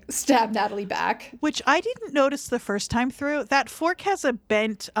and like stab Natalie back. Which I didn't notice the first time through. That fork has a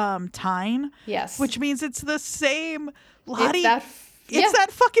bent tine. Yes. Which means it's the same Lottie. It's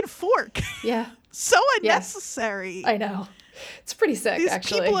that fucking fork. Yeah. So unnecessary. Yes. I know. It's pretty sick, These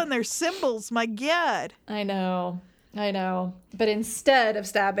actually. people and their symbols, my God. I know. But instead of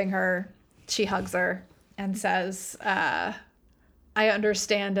stabbing her, she hugs her and says, I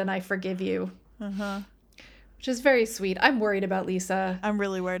understand and I forgive you. Which is very sweet. I'm worried about Lisa. I'm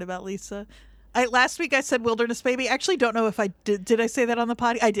really worried about Lisa. Last week I said wilderness baby. I actually don't know if I did. Did I say that on the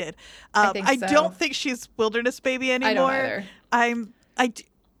pod? I did. I don't think she's wilderness baby anymore. I don't either.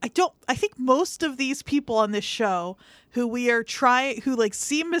 I think most of these people on this show who like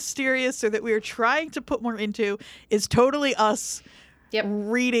seem mysterious or that we are trying to put more into is totally us. Yep.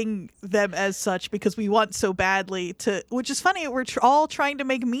 Reading them as such because we want so badly to, which is funny. We're all trying to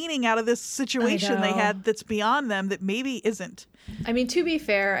make meaning out of this situation they had that's beyond them that maybe isn't. I mean, to be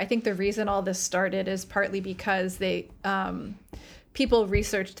fair, I think the reason all this started is partly because they people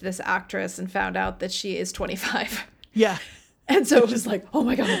researched this actress and found out that she is 25. Yeah. And so it was like, oh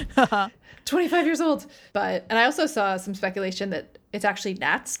my God, 25 years old. And I also saw some speculation that it's actually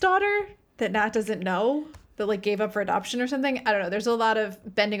Nat's daughter that Nat doesn't know. That like gave up for adoption or something. I don't know. There's a lot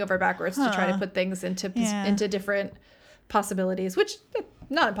of bending over backwards to try to put things into different possibilities, which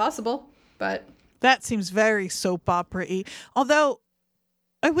not impossible, but that seems very soap opera-y. Although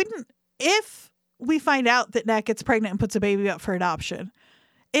I wouldn't, if we find out that Nat gets pregnant and puts a baby up for adoption,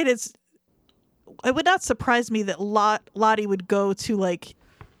 it would not surprise me that Lottie would go to like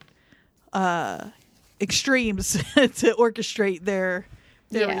extremes to orchestrate their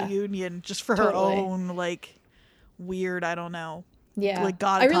reunion just for her own like weird, I don't know. Yeah. Like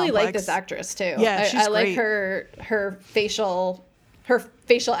God I really complex. like this actress too. Yeah, she's I like great. her facial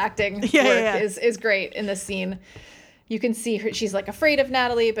acting work is great in this scene. You can see her, she's like afraid of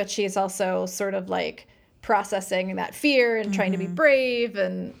Natalie, but she's also sort of like processing that fear and trying to be brave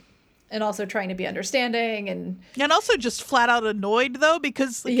and also trying to be understanding and also just flat out annoyed though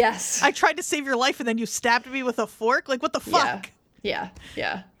because like, I tried to save your life and then you stabbed me with a fork. Like what the fuck? Yeah.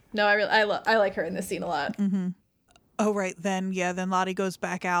 No, I like her in this scene a lot. Mm-hmm. Oh, right. Then Lottie goes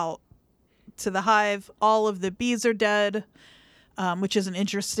back out to the hive. All of the bees are dead, which is an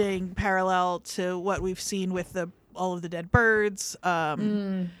interesting parallel to what we've seen with all of the dead birds. Anytime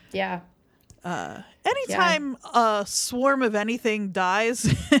a swarm of anything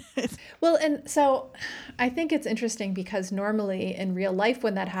dies. Well, and so I think it's interesting because normally in real life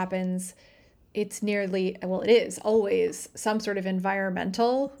when that happens, it is always some sort of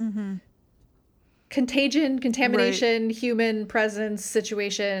environmental contagion, contamination, human presence,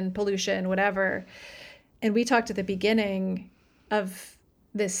 situation, pollution, whatever. And we talked at the beginning of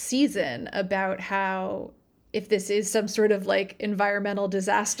this season about how if this is some sort of like environmental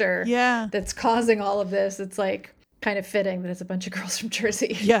disaster that's causing all of this, it's like kind of fitting that it's a bunch of girls from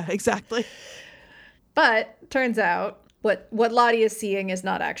Jersey. Yeah, exactly. But turns out what Lottie is seeing is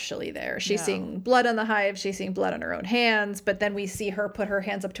not actually there. She's seeing blood on the hive. She's seeing blood on her own hands. But then we see her put her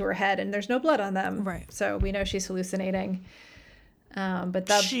hands up to her head and there's no blood on them. Right. So we know she's hallucinating. But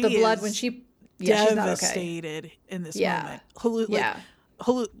the blood when she devastated in this moment.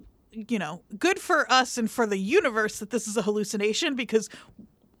 Good for us and for the universe that this is a hallucination, because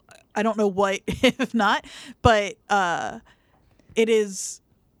I don't know what if not, but it is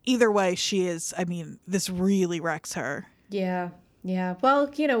either way. She is. I mean, this really wrecks her. Yeah.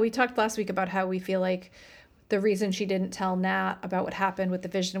 Well, we talked last week about how we feel like the reason she didn't tell Nat about what happened with the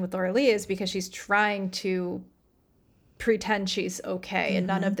vision with Laura Lee is because she's trying to pretend she's okay, and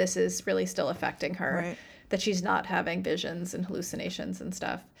none of this is really still affecting her. Right. That she's not having visions and hallucinations and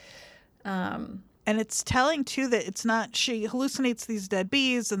stuff. And it's telling too that it's not, she hallucinates these dead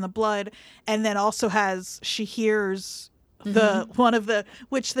bees and the blood, and then also she hears one of the,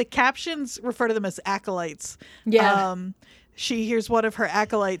 which the captions refer to them as acolytes. Yeah. She hears one of her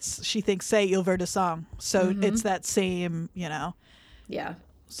acolytes, she thinks, say Il Ver de Sang. So it's that same, Yeah.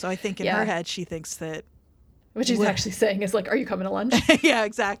 So I think in her head she thinks that. What she's actually saying is like, are you coming to lunch? Yeah,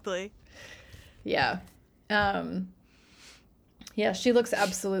 exactly. Yeah. Yeah, she looks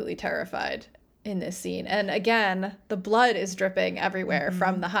absolutely terrified in this scene. And again, the blood is dripping everywhere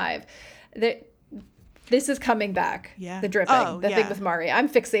from the hive. This is coming back. Yeah. The dripping. Thing with Mari. I'm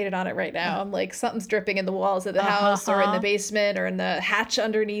fixated on it right now. I'm like, something's dripping in the walls of the house or in the basement or in the hatch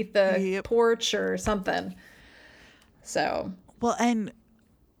underneath the porch or something. So. Well, and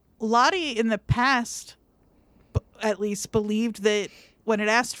Lottie in the past, at least, believed that when it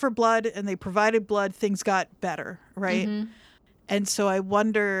asked for blood and they provided blood, things got better, right? And so I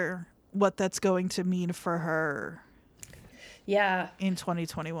wonder what that's going to mean for her in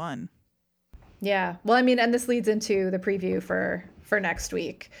 2021. Yeah. Well, I mean, and this leads into the preview for next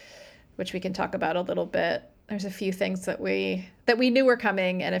week, which we can talk about a little bit. There's a few things that we knew were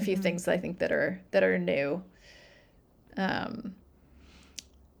coming, and a few things I think that are new.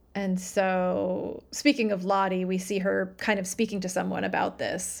 And so, speaking of Lottie, we see her kind of speaking to someone about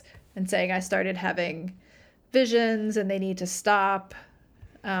this and saying, I started having visions and they need to stop.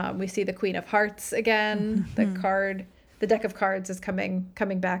 We see the Queen of Hearts again. The deck of cards is coming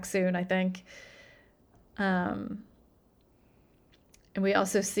back soon, I think. And we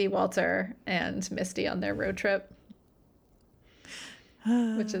also see Walter and Misty on their road trip,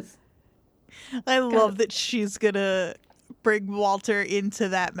 which is... I love that she's going to bring Walter into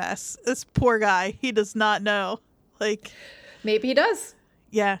that mess. This poor guy, he does not know. Like, maybe he does.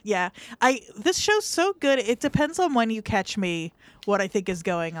 Yeah. This show's so good. It depends on when you catch me what I think is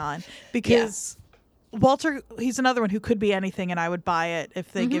going on, because Walter, he's another one who could be anything, and I would buy it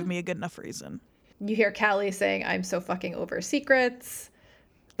if they give me a good enough reason. You hear Callie saying, I'm so fucking over secrets.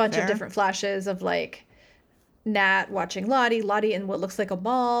 Bunch of different flashes of like Nat watching Lottie in what looks like a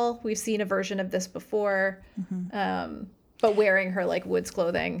mall. We've seen a version of this before. But wearing her like woods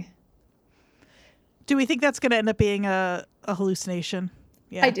clothing. Do we think that's going to end up being a hallucination?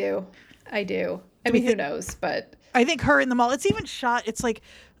 Yeah, I do. I mean, who knows? But I think her in the mall. It's even shot. It's like,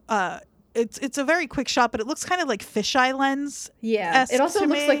 it's a very quick shot, but it looks kind of like fisheye lens. Yeah, it also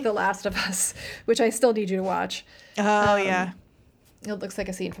looks like The Last of Us, which I still need you to watch. Oh yeah, it looks like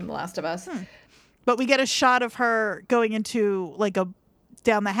a scene from The Last of Us. But we get a shot of her going into like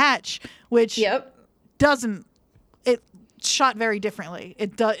down the hatch, which doesn't. It shot very differently.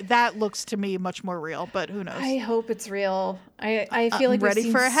 That looks to me much more real, but who knows? I hope it's real. I feel like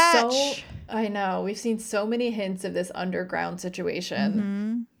ready for a hatch. I know we've seen so many hints of this underground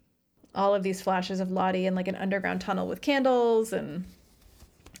situation. All of these flashes of Lottie in like an underground tunnel with candles, and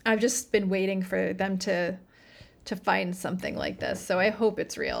I've just been waiting for them to find something like this. So I hope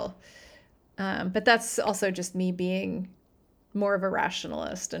it's real. But that's also just me being more of a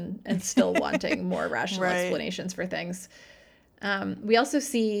rationalist and still wanting more rational explanations for things. We also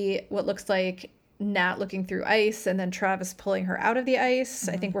see what looks like Nat looking through ice and then Travis pulling her out of the ice.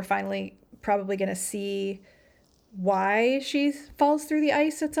 I think we're finally probably going to see why she falls through the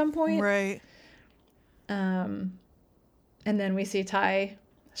ice at some point. Right. And then we see Ty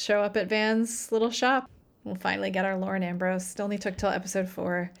show up at Van's little shop. We'll finally get our Lauren Ambrose. Still only took till episode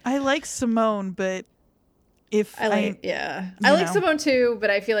 4. I like Simone, but I like Simone too, but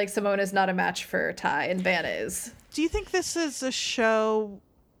I feel like Simone is not a match for Ty, and Van is. Do you think this is a show?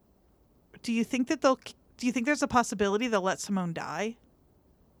 Do you think there's a possibility they'll let Simone die?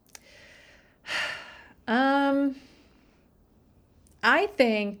 I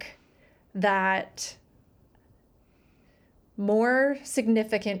think that more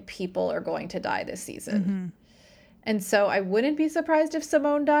significant people are going to die this season. And so I wouldn't be surprised if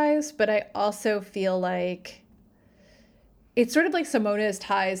Simone dies, but I also feel like it's sort of like Simone is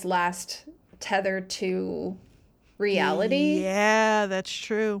Ty's last tether to reality. Yeah, that's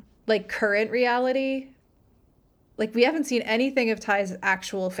true. Like current reality. Like, we haven't seen anything of Ty's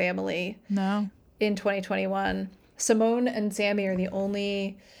actual family. No. In 2021. Simone and Sammy are the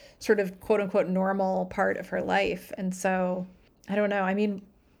only sort of quote-unquote normal part of her life. And so, I don't know. I mean,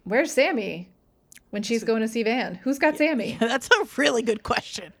 where's Sammy when she's going to see Van? Who's got Sammy? Yeah, that's a really good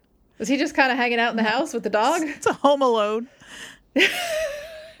question. Is he just kind of hanging out in the house with the dog? It's a Home Alone. I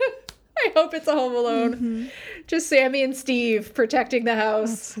hope it's a Home Alone. Mm-hmm. Just Sammy and Steve protecting the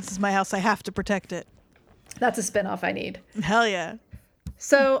house. This is my house. I have to protect it. That's a spinoff I need. Hell yeah.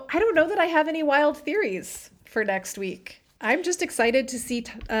 So I don't know that I have any wild theories for next week. I'm just excited to see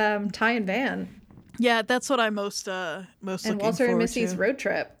Ty and Van. Yeah, that's what I'm most looking forward to. And Walter and Missy's road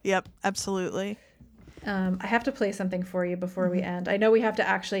trip. Yep, absolutely. I have to play something for you before we end. I know we have to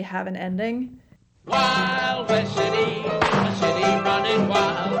actually have an ending. Wild West City, a city running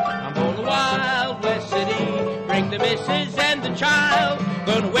wild. I'm going to Wild West City, bring the missus and the child.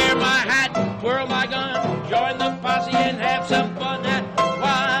 Gonna wear my hat, twirl my gun, join the posse and have some fun at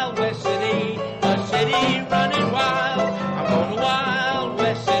Wild West City, a city running wild. I'm going to Wild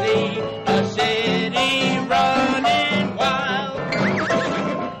West City, a city running wild.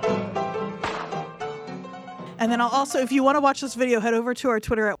 And then I'll also, if you want to watch this video, head over to our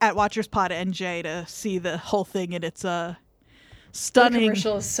Twitter at WatchersPodNJ to see the whole thing in its stunning The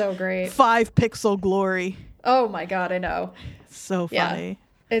commercial is so great. 5-pixel glory. Oh my God, I know. So funny.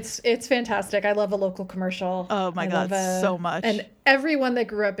 Yeah. It's fantastic. I love a local commercial. Oh my God, so much. And everyone that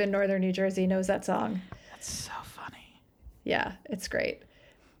grew up in northern New Jersey knows that song. That's so funny. Yeah, it's great.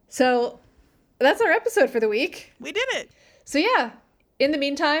 So that's our episode for the week. We did it. So yeah, in the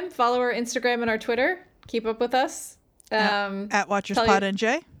meantime, follow our Instagram and our Twitter. Keep up with us. At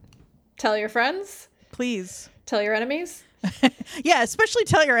WatchersPodNJ. Tell your friends. Please. Tell your enemies. Yeah, especially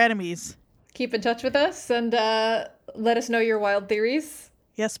tell your enemies. Keep in touch with us and let us know your wild theories.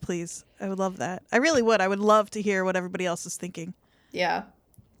 Yes, please. I would love that. I really would. I would love to hear what everybody else is thinking. Yeah.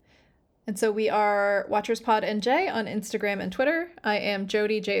 And so we are WatchersPodNJ on Instagram and Twitter. I am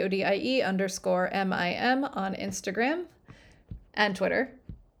Jodie, JODIE _MIM on Instagram and Twitter.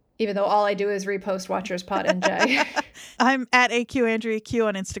 Even though all I do is repost WatchersPodNJ. I'm at AQAndreaQ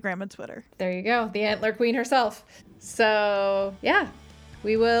on Instagram and Twitter. There you go. The Antler Queen herself. So, yeah.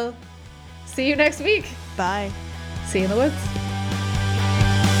 We will see you next week. Bye. See you in the woods.